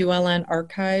the WLN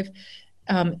archive.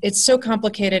 It's so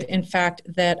complicated, in fact,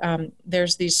 that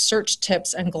there's these search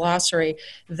tips and glossary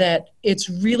that it's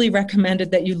really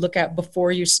recommended that you look at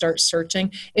before you start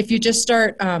searching. If you just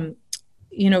start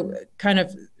kind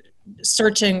of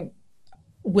searching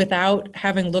without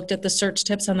having looked at the search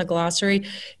tips on the glossary,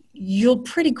 you'll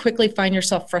pretty quickly find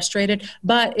yourself frustrated.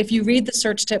 But if you read the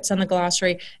search tips on the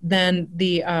glossary, then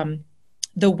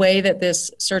the way that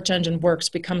this search engine works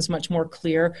becomes much more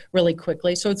clear really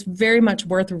quickly. So it's very much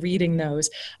worth reading those.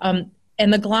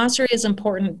 And the glossary is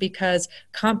important because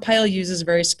Compile uses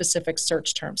very specific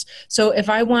search terms. So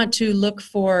if I want to look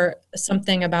for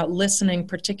something about listening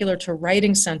particular to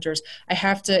writing centers, I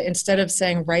have to, instead of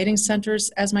saying writing centers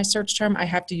as my search term, I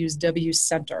have to use W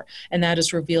center, and that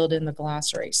is revealed in the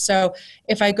glossary. So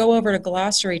if I go over to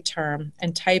glossary term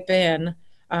and type in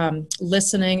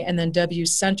listening and then W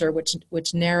center,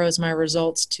 which narrows my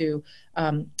results to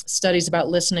studies about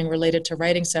listening related to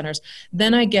writing centers,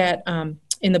 then I get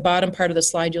in the bottom part of the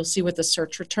slide, you'll see what the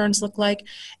search returns look like.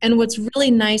 And what's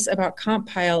really nice about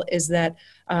Compile is that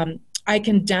I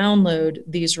can download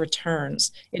these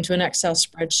returns into an Excel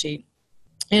spreadsheet.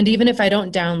 And even if I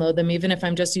don't download them, even if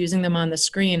I'm just using them on the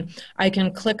screen, I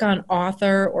can click on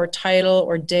author or title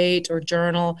or date or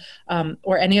journal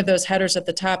or any of those headers at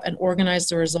the top and organize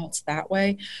the results that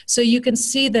way. So you can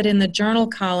see that in the journal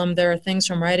column, there are things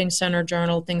from Writing Center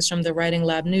Journal, things from the Writing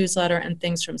Lab newsletter, and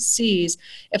things from C's.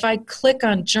 If I click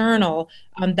on journal,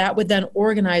 that would then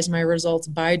organize my results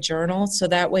by journal. So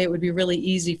that way it would be really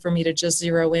easy for me to just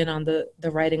zero in on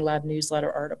the Writing Lab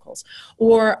newsletter articles.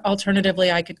 Or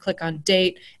alternatively, I could click on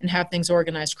date and have things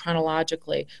organized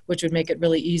chronologically, which would make it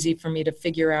really easy for me to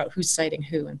figure out who's citing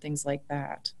who and things like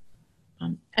that.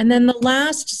 And then the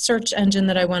last search engine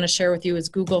that I want to share with you is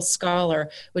Google Scholar,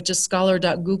 which is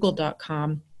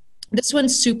scholar.google.com. This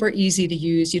one's super easy to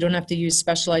use. You don't have to use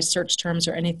specialized search terms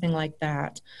or anything like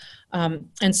that.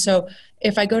 And so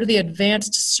if I go to the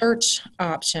advanced search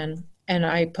option and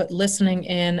I put listening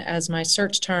in as my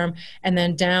search term, and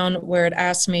then down where it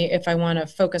asks me if I want to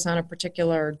focus on a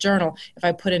particular journal, if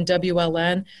I put in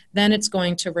WLN, then it's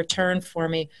going to return for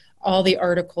me all the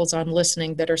articles on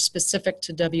listening that are specific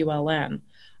to WLN.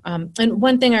 And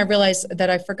one thing I realized that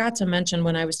I forgot to mention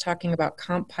when I was talking about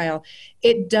Compile,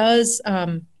 it does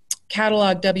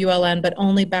catalog WLN, but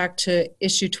only back to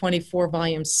issue 24,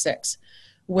 volume 6.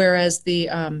 Whereas the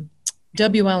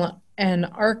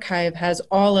WLN archive has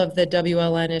all of the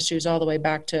WLN issues all the way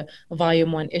back to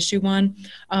volume 1, issue 1.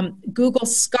 Google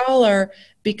Scholar,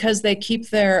 because they keep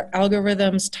their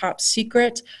algorithms top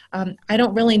secret, I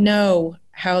don't really know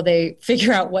how they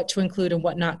figure out what to include and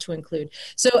what not to include.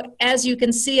 So as you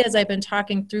can see, as I've been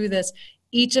talking through this,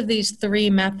 each of these 3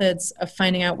 methods of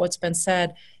finding out what's been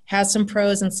said has some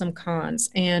pros and some cons.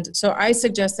 And so I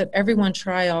suggest that everyone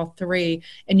try all 3,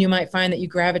 and you might find that you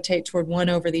gravitate toward one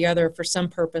over the other for some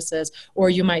purposes, or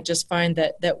you might just find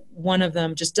that one of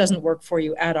them just doesn't work for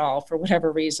you at all for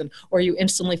whatever reason, or you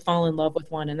instantly fall in love with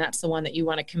one and that's the one that you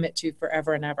want to commit to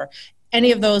forever and ever.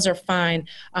 Any of those are fine.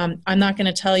 I'm not going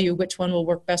to tell you which one will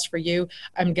work best for you.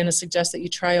 I'm going to suggest that you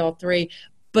try all 3.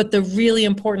 But the really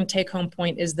important take-home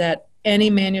point is that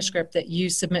any manuscript that you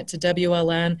submit to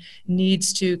WLN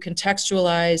needs to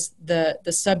contextualize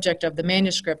the subject of the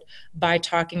manuscript by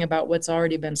talking about what's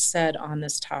already been said on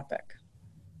this topic.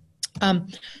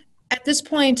 At this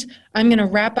point, I'm going to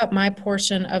wrap up my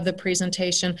portion of the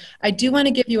presentation. I do want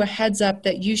to give you a heads up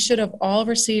that you should have all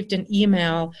received an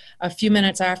email a few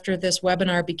minutes after this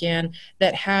webinar began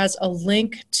that has a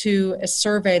link to a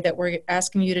survey that we're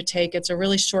asking you to take. It's a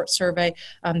really short survey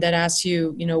that asks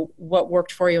you, what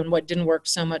worked for you and what didn't work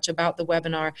so much about the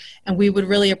webinar. And we would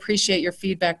really appreciate your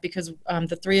feedback because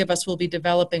the 3 of us will be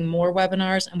developing more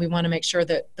webinars, and we want to make sure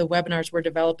that the webinars we're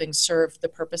developing serve the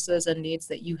purposes and needs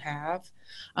that you have.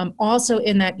 Also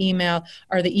in that email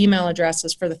are the email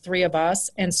addresses for the 3 of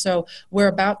us, and so we're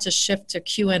about to shift to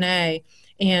Q&A,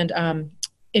 and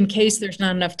in case there's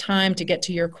not enough time to get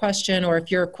to your question, or if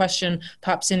your question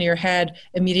pops into your head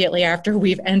immediately after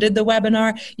we've ended the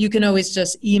webinar, you can always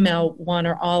just email one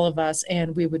or all of us,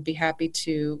 and we would be happy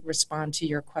to respond to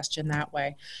your question that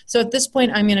way. So at this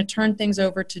point, I'm going to turn things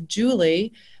over to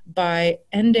Julie by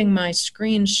ending my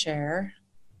screen share.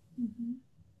 Mm-hmm.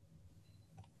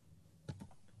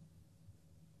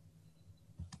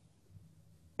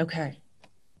 Okay.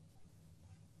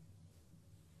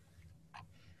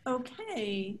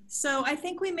 Okay, so I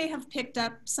think we may have picked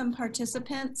up some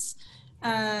participants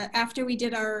after we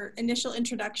did our initial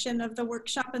introduction of the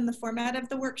workshop and the format of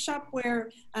the workshop, where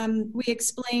we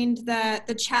explained that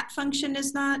the chat function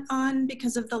is not on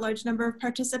because of the large number of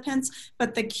participants,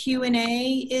 but the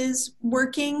Q&A is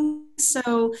working.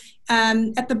 So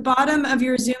at the bottom of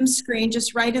your Zoom screen,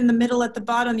 just right in the middle at the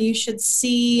bottom, you should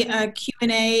see a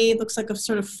Q&A, looks like a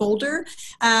sort of folder.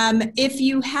 If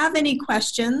you have any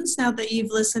questions, now that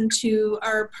you've listened to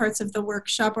our parts of the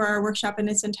workshop, or our workshop in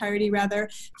its entirety rather,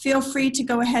 feel free to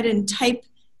go ahead and type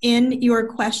in your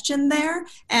question there,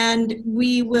 and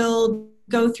we will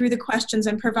go through the questions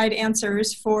and provide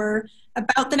answers for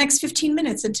about the next 15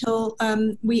 minutes until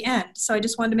we end. So I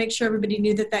just wanted to make sure everybody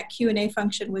knew that that Q&A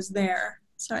function was there.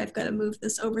 So I've got to move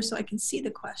this over so I can see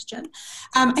the question.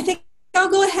 I think I'll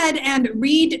go ahead and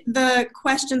read the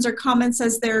questions or comments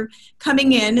as they're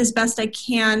coming in as best I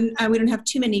can. We don't have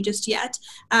too many just yet.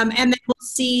 And then we'll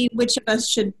see which of us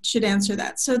should answer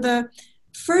that. So the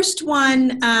first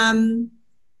one,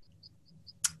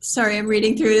 sorry, I'm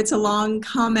reading through it. It's a long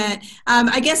comment.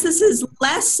 I guess this is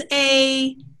less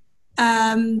a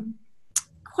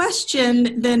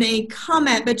question than a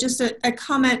comment, but just a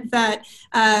comment that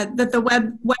that the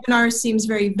webinar seems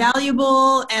very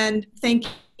valuable, and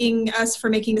thanking us for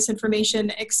making this information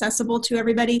accessible to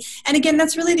everybody. And again,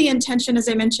 that's really the intention, as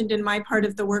I mentioned in my part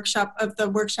of the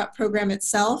workshop program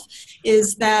itself,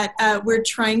 is that we're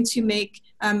trying to make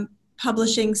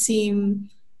publishing seem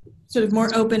sort of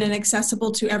more open and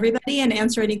accessible to everybody, and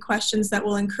answer any questions that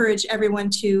will encourage everyone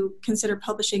to consider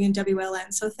publishing in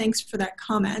WLN. So thanks for that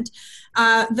comment.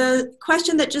 The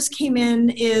question that just came in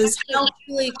is—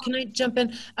 Julie, can I jump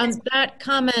in? That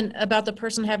comment about the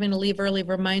person having to leave early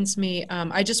reminds me,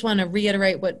 I just want to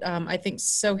reiterate what I think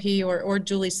Sohi or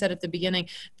Julie said at the beginning,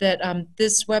 that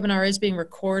this webinar is being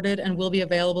recorded and will be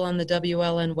available on the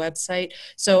WLN website.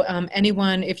 So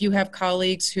anyone, if you have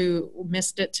colleagues who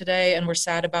missed it today and were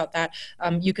sad about that,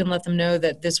 you can let them know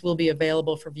that this will be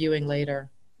available for viewing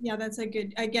later. Yeah, that's a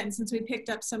good, again, since we picked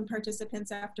up some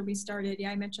participants after we started, yeah,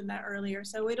 I mentioned that earlier.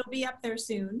 So it'll be up there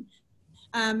soon.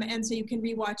 And so you can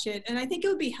rewatch it. And I think it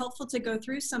would be helpful to go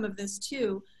through some of this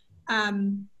too,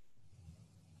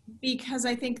 because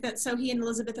I think that Sohi and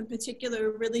Elizabeth in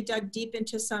particular really dug deep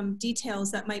into some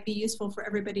details that might be useful for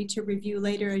everybody to review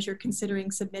later as you're considering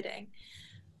submitting.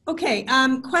 Okay,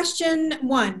 question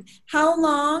 1. How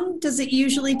long does it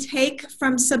usually take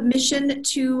from submission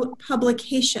to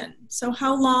publication? So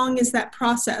how long is that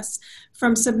process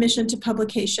from submission to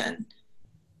publication?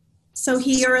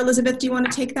 Sohi or Elizabeth, do you want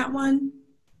to take that one?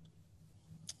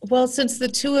 Well, since the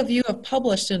two of you have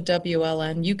published in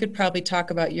WLN, you could probably talk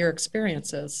about your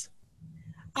experiences.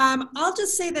 I'll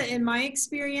just say that in my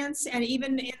experience, and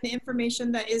even in the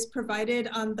information that is provided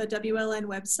on the WLN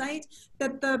website,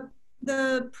 that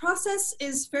the process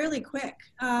is fairly quick,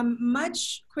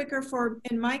 much quicker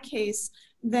in my case,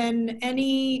 than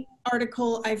any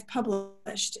article I've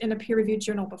published in a peer-reviewed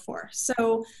journal before.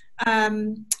 So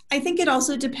I think it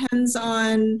also depends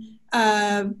on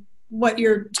what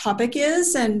your topic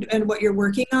is and what you're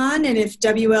working on, and if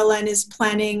WLN is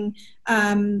planning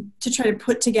to try to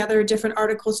put together different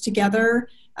articles together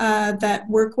that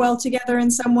work well together in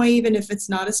some way, even if it's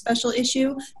not a special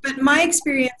issue. But my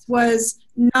experience was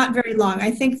not very long. I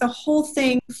think the whole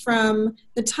thing from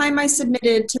the time I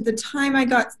submitted to the time I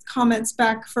got comments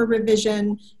back for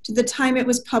revision to the time it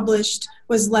was published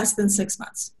was less than 6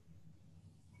 months.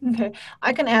 Okay,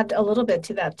 I can add a little bit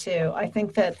to that too. I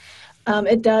think that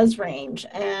it does range,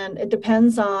 and it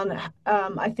depends on,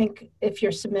 I think if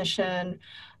your submission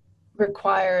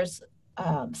requires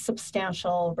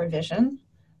substantial revision.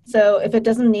 So if it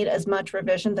doesn't need as much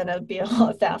revision, then it would be a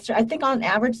lot faster. I think on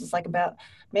average, it's like about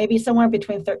maybe somewhere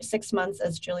between 6 months,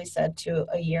 as Julie said, to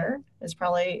a year is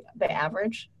probably the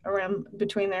average around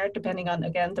between there, depending on,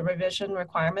 again, the revision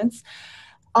requirements.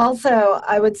 Also,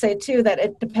 I would say too that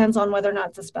it depends on whether or not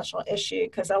it's a special issue,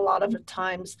 because a lot of the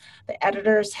times the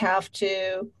editors have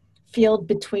to field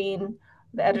between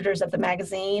the editors of the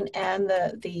magazine and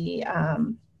the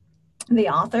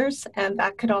authors, and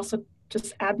that could also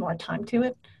just add more time to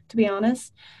it, to be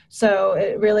honest. So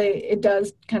it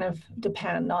does kind of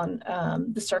depend on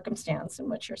the circumstance in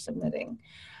which you're submitting.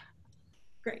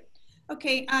 Great.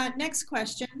 Okay, next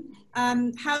question.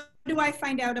 How do I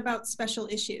find out about special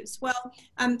issues? Well,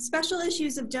 special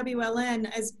issues of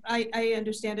WLN, as I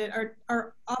understand it,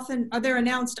 are often, they're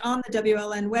announced on the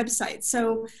WLN website.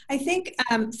 So I think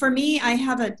for me, I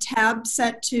have a tab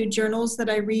set to journals that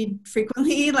I read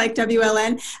frequently, like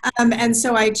WLN, and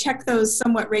so I check those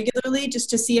somewhat regularly just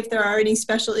to see if there are any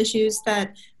special issues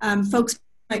that folks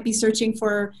might be searching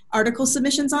for article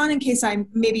submissions on, in case I'm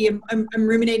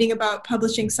ruminating about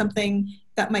publishing something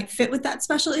that might fit with that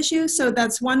special issue. So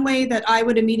that's one way that I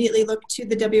would immediately look to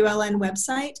the WLN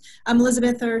website.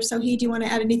 Elizabeth or Sohi, do you want to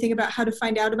add anything about how to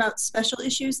find out about special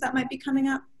issues that might be coming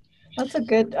up? That's a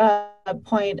good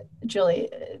point, Julie,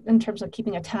 in terms of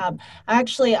keeping a tab.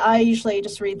 Actually, I usually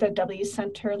just read the W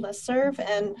Center listserv,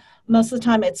 and most of the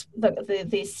time it's the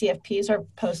CFPs are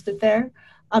posted there.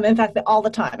 In fact, all the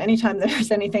time, anytime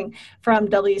there's anything from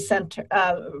WLN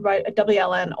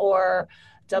or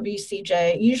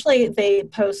WCJ, usually they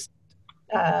post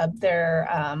their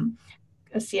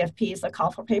CFPs, the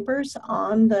call for papers,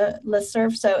 on the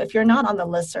listserv. So if you're not on the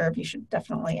listserv, you should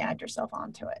definitely add yourself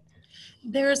onto it.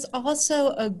 There's also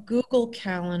a Google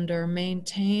Calendar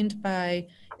maintained by,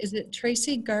 is it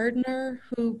Tracy Gardner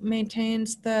who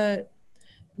maintains the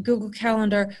Google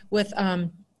Calendar with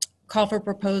call for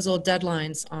proposal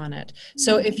deadlines on it.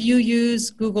 So if you use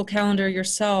Google Calendar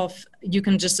yourself, you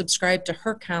can just subscribe to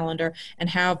her calendar and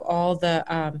have all the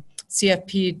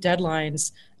CFP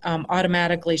deadlines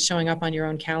automatically showing up on your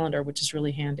own calendar, which is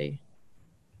really handy.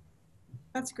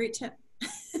 That's a great tip.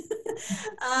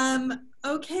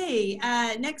 Okay,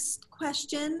 next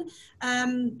question.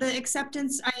 The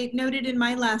acceptance, I noted in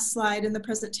my last slide in the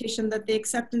presentation that the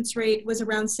acceptance rate was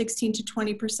around 16 to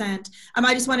 20%.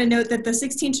 I just want to note that the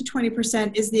 16 to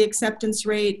 20% is the acceptance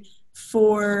rate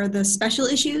for the special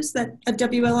issues that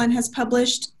WLN has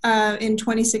published in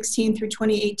 2016 through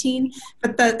 2018,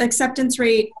 but the acceptance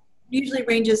rate usually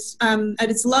ranges at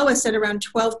its lowest at around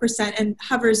 12% and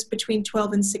hovers between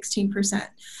 12 and 16%.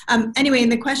 Anyway,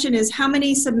 and the question is, how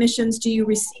many submissions do you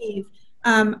receive?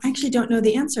 I actually don't know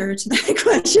the answer to that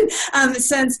question,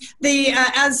 since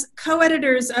as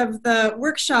co-editors of the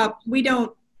workshop, we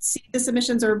don't see the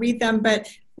submissions or read them, but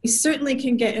we certainly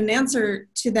can get an answer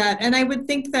to that. And I would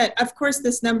think that, of course,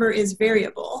 this number is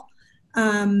variable,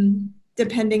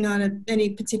 depending on any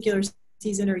particular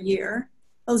season or year.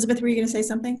 Elizabeth, were you going to say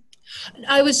something?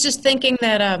 I was just thinking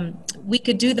that we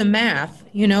could do the math,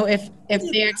 you know, if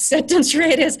the acceptance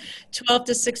rate is 12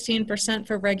 to 16%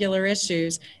 for regular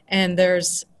issues, and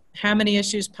there's how many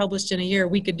issues published in a year,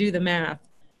 we could do the math.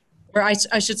 Or I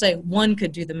should say one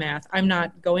could do the math. I'm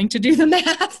not going to do the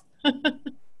math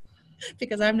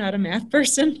because I'm not a math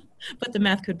person, but the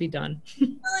math could be done.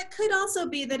 Well, it could also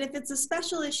be that if it's a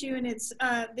special issue and it's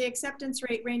the acceptance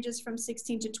rate ranges from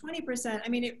 16 to 20%, I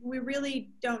mean, we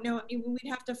really don't know. We'd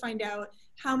have to find out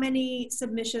how many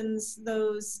submissions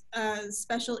those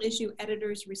special issue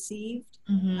editors received,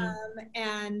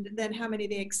 and then how many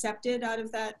they accepted out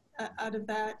of that.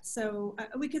 So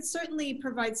we could certainly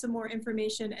provide some more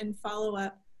information and follow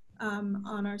up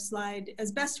on our slide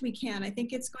as best we can. I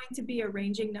think it's going to be a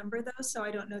ranging number though, so I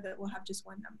don't know that we'll have just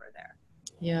one number there.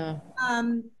 Yeah.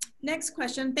 Next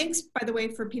question. Thanks, by the way,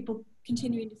 for people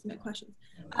continuing to submit questions.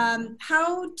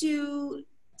 How do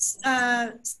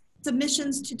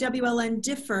submissions to WLN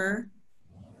differ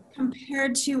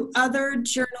compared to other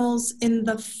journals in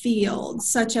the field,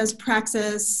 such as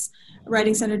Praxis,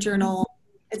 Writing Center Journal,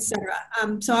 etc.?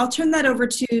 So I'll turn that over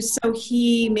to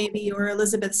Sohee, maybe, or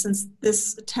Elizabeth, since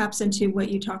this taps into what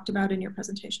you talked about in your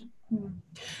presentation.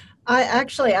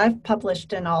 I've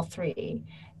published in all three.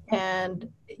 And,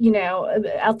 you know,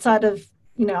 outside of,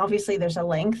 you know, obviously there's a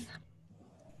length.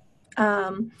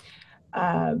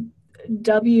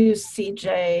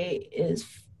 WCJ is,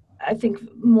 I think,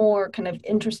 more kind of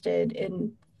interested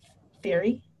in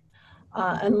theory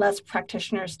and less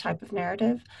practitioners type of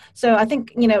narrative. So I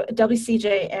think, you know,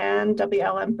 WCJ and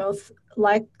WLN both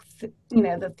like, you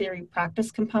know, the theory practice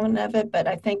component of it, but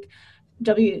I think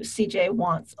WCJ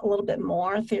wants a little bit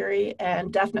more theory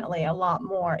and definitely a lot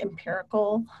more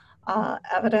empirical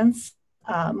evidence,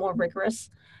 more rigorous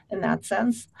in that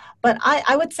sense. But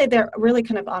I would say they're really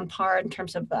kind of on par in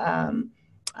terms of a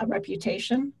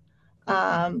reputation.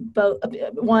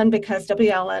 One, because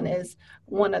WLN is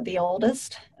one of the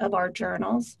oldest of our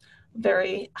journals,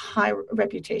 very high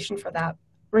reputation for that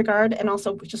regard, and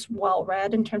also just well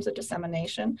read in terms of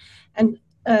dissemination, and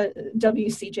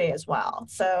WCJ as well.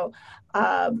 So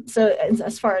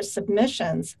as far as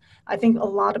submissions, I think a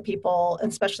lot of people,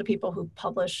 especially people who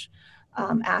publish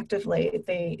actively,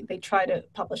 they try to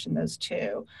publish in those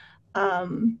two.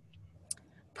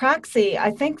 Praxis,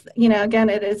 I think, you know, again,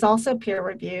 it is also peer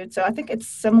reviewed. So I think it's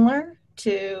similar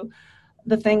to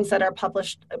the things that are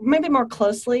published, maybe more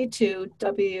closely to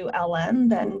WLN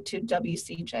than to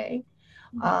WCJ,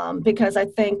 because I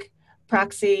think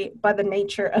Praxis, by the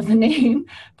nature of the name,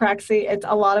 Praxis,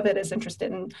 a lot of it is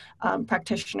interested in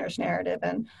practitioners' narrative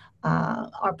and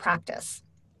our practice.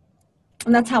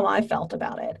 And that's how I felt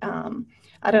about it.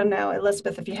 I don't know,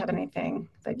 Elizabeth, if you have anything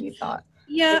that you thought.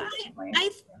 Yeah, I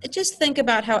just think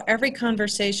about how every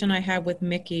conversation I have with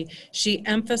Mickey, she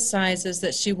emphasizes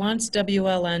that she wants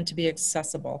WLN to be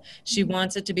accessible. She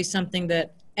wants it to be something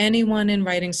that anyone in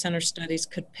Writing Center Studies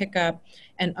could pick up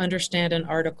and understand an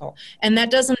article. And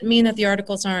that doesn't mean that the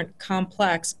articles aren't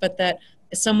complex, but that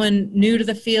someone new to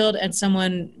the field and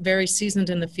someone very seasoned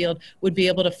in the field would be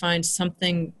able to find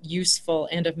something useful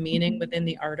and of meaning within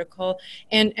the article.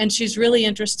 And she's really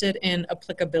interested in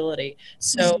applicability.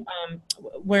 So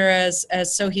whereas,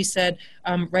 as Sohee said,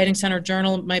 Writing Center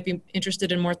Journal might be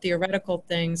interested in more theoretical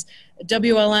things,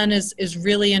 WLN is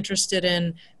really interested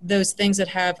in those things that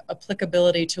have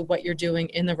applicability to what you're doing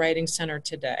in the Writing Center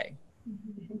today.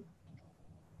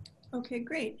 Okay,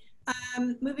 great.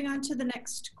 Moving on to the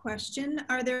next question.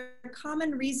 Are there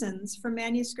common reasons for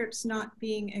manuscripts not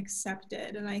being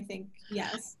accepted? And I think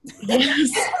yes. Yes.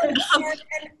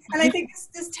 And I think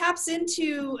this taps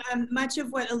into much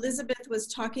of what Elizabeth was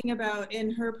talking about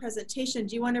in her presentation.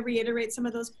 Do you want to reiterate some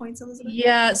of those points, Elizabeth?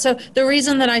 Yeah, so the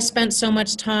reason that I spent so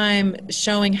much time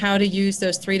showing how to use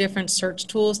those 3 different search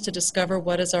tools to discover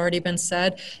what has already been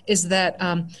said is that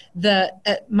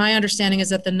my understanding is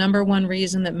that the #1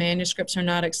 reason that manuscripts are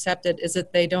not accepted is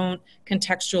that they don't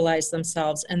contextualize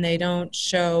themselves and they don't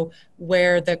show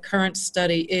where the current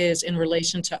study is in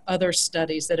relation to other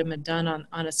studies that have been done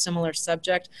on a similar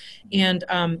subject. And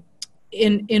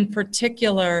in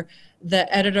particular,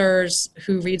 the editors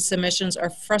who read submissions are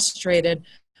frustrated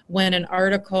when an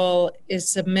article is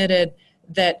submitted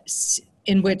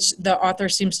in which the author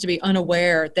seems to be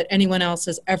unaware that anyone else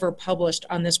has ever published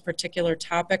on this particular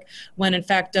topic, when in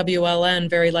fact WLN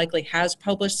very likely has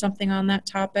published something on that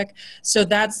topic. So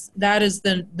that is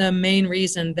the main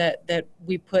reason that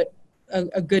we put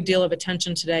a good deal of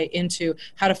attention today into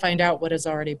how to find out what has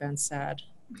already been said.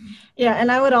 Yeah,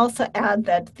 and I would also add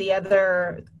that the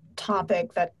other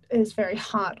topic that is very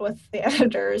hot with the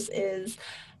editors is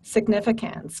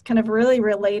significance, kind of really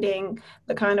relating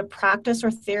the kind of practice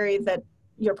or theory that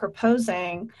you're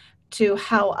proposing to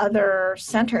how other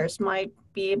centers might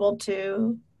be able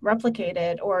to replicate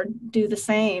it or do the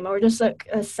same, or just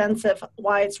a sense of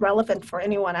why it's relevant for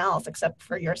anyone else except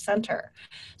for your center.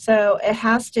 So it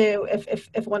has to,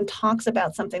 if one talks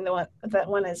about something that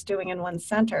one is doing in one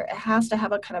center, it has to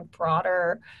have a kind of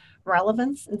broader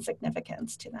relevance and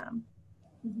significance to them.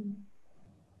 Mm-hmm.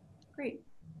 Great.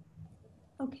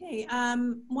 Okay,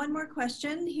 one more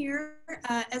question here.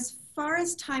 As far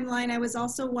as timeline, I was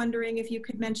also wondering if you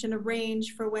could mention a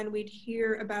range for when we'd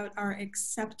hear about our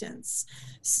acceptance.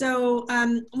 So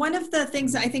one of the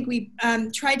things that I think we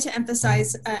tried to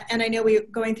emphasize, and I know we're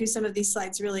going through some of these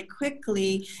slides really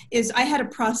quickly, is I had a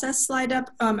process slide up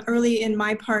early in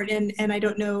my part, and I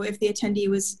don't know if the attendee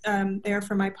was there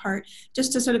for my part,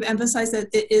 just to sort of emphasize that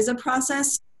it is a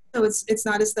process. So it's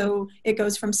not as though it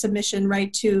goes from submission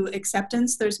right to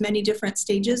acceptance. There's many different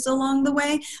stages along the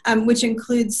way, which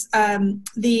includes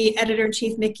the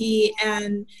editor-in-chief, Mickey,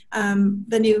 and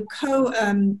the new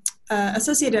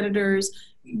associate editors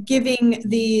giving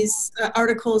these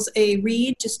articles a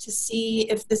read just to see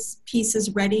if this piece is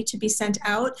ready to be sent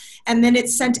out. And then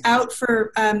it's sent out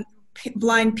for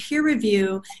blind peer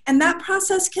review, and that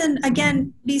process can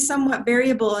again be somewhat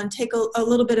variable and take a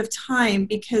little bit of time,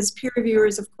 because peer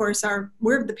reviewers, of course,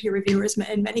 we're the peer reviewers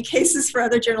in many cases for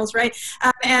other journals, right?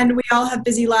 And we all have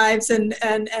busy lives and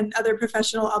other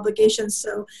professional obligations.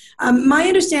 So my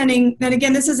understanding, and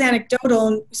again this is anecdotal,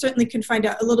 and certainly can find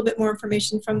out a little bit more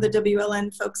information from the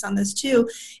WLN folks on this too,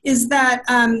 is that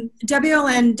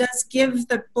WLN does give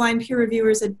the blind peer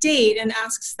reviewers a date and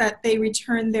asks that they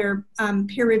return their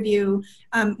peer review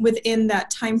within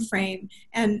that time frame.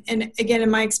 And again,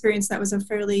 in my experience, that was a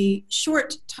fairly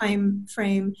short time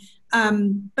frame.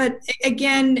 But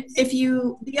again,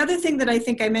 the other thing that I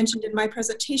think I mentioned in my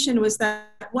presentation was that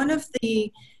one of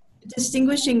the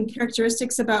distinguishing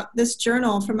characteristics about this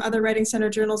journal from other Writing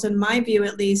Center journals, in my view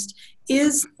at least,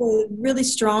 is the really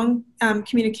strong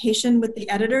communication with the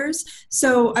editors.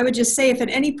 So I would just say, if at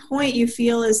any point you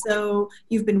feel as though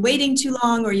you've been waiting too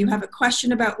long, or you have a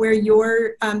question about where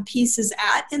your piece is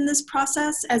at in this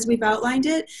process as we've outlined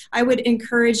it, I would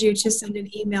encourage you to send an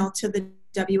email to the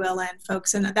WLN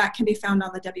folks, and that can be found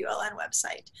on the WLN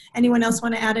website. Anyone else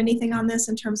want to add anything on this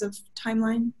in terms of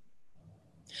timeline?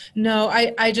 No,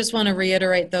 I just want to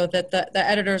reiterate, though, that the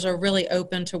editors are really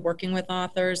open to working with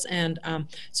authors. And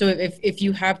so if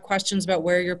you have questions about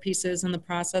where your piece is in the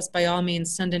process, by all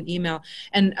means, send an email.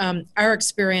 And our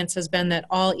experience has been that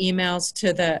all emails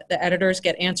to the editors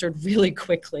get answered really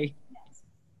quickly. Yes.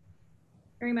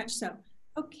 Very much so.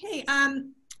 Okay.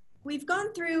 We've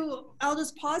gone through, I'll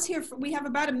just pause here. We have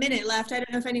about a minute left. I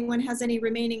don't know if anyone has any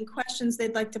remaining questions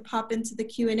they'd like to pop into the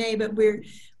Q&A, but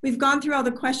we've gone through all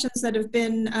the questions that have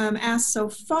been asked so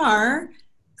far.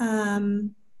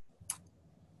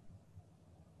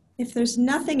 If there's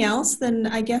nothing else, then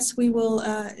I guess we will,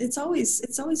 it's always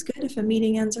good if a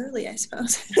meeting ends early, I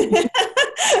suppose.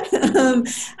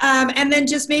 And then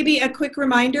just maybe a quick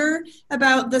reminder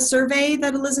about the survey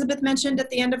that Elizabeth mentioned at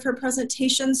the end of her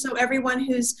presentation. So everyone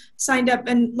who's signed up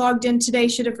and logged in today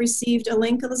should have received a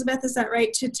link, Elizabeth, is that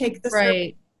right, to take the survey?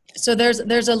 Right. So there's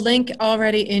a link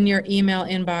already in your email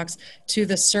inbox to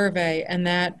the survey, and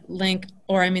that link,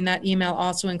 or I mean that email,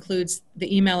 also includes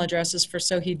the email addresses for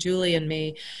Sohi, Julie, and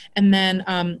me. And then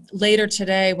later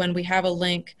today, when we have a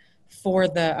link for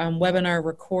the webinar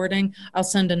recording, I'll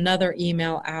send another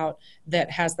email out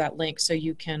that has that link so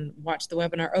you can watch the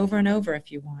webinar over and over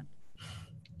if you want.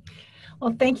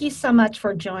 Well, thank you so much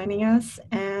for joining us,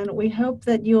 and we hope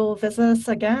that you'll visit us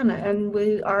again. And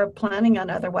we are planning on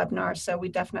other webinars, so we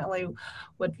definitely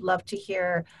would love to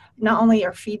hear not only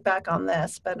your feedback on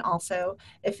this, but also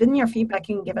if in your feedback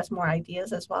you can give us more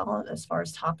ideas as well as far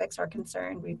as topics are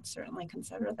concerned, we'd certainly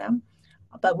consider them.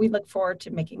 But we look forward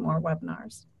to making more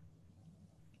webinars.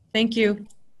 Thank you.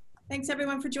 Thanks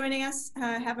everyone for joining us.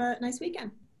 Have a nice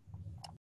weekend.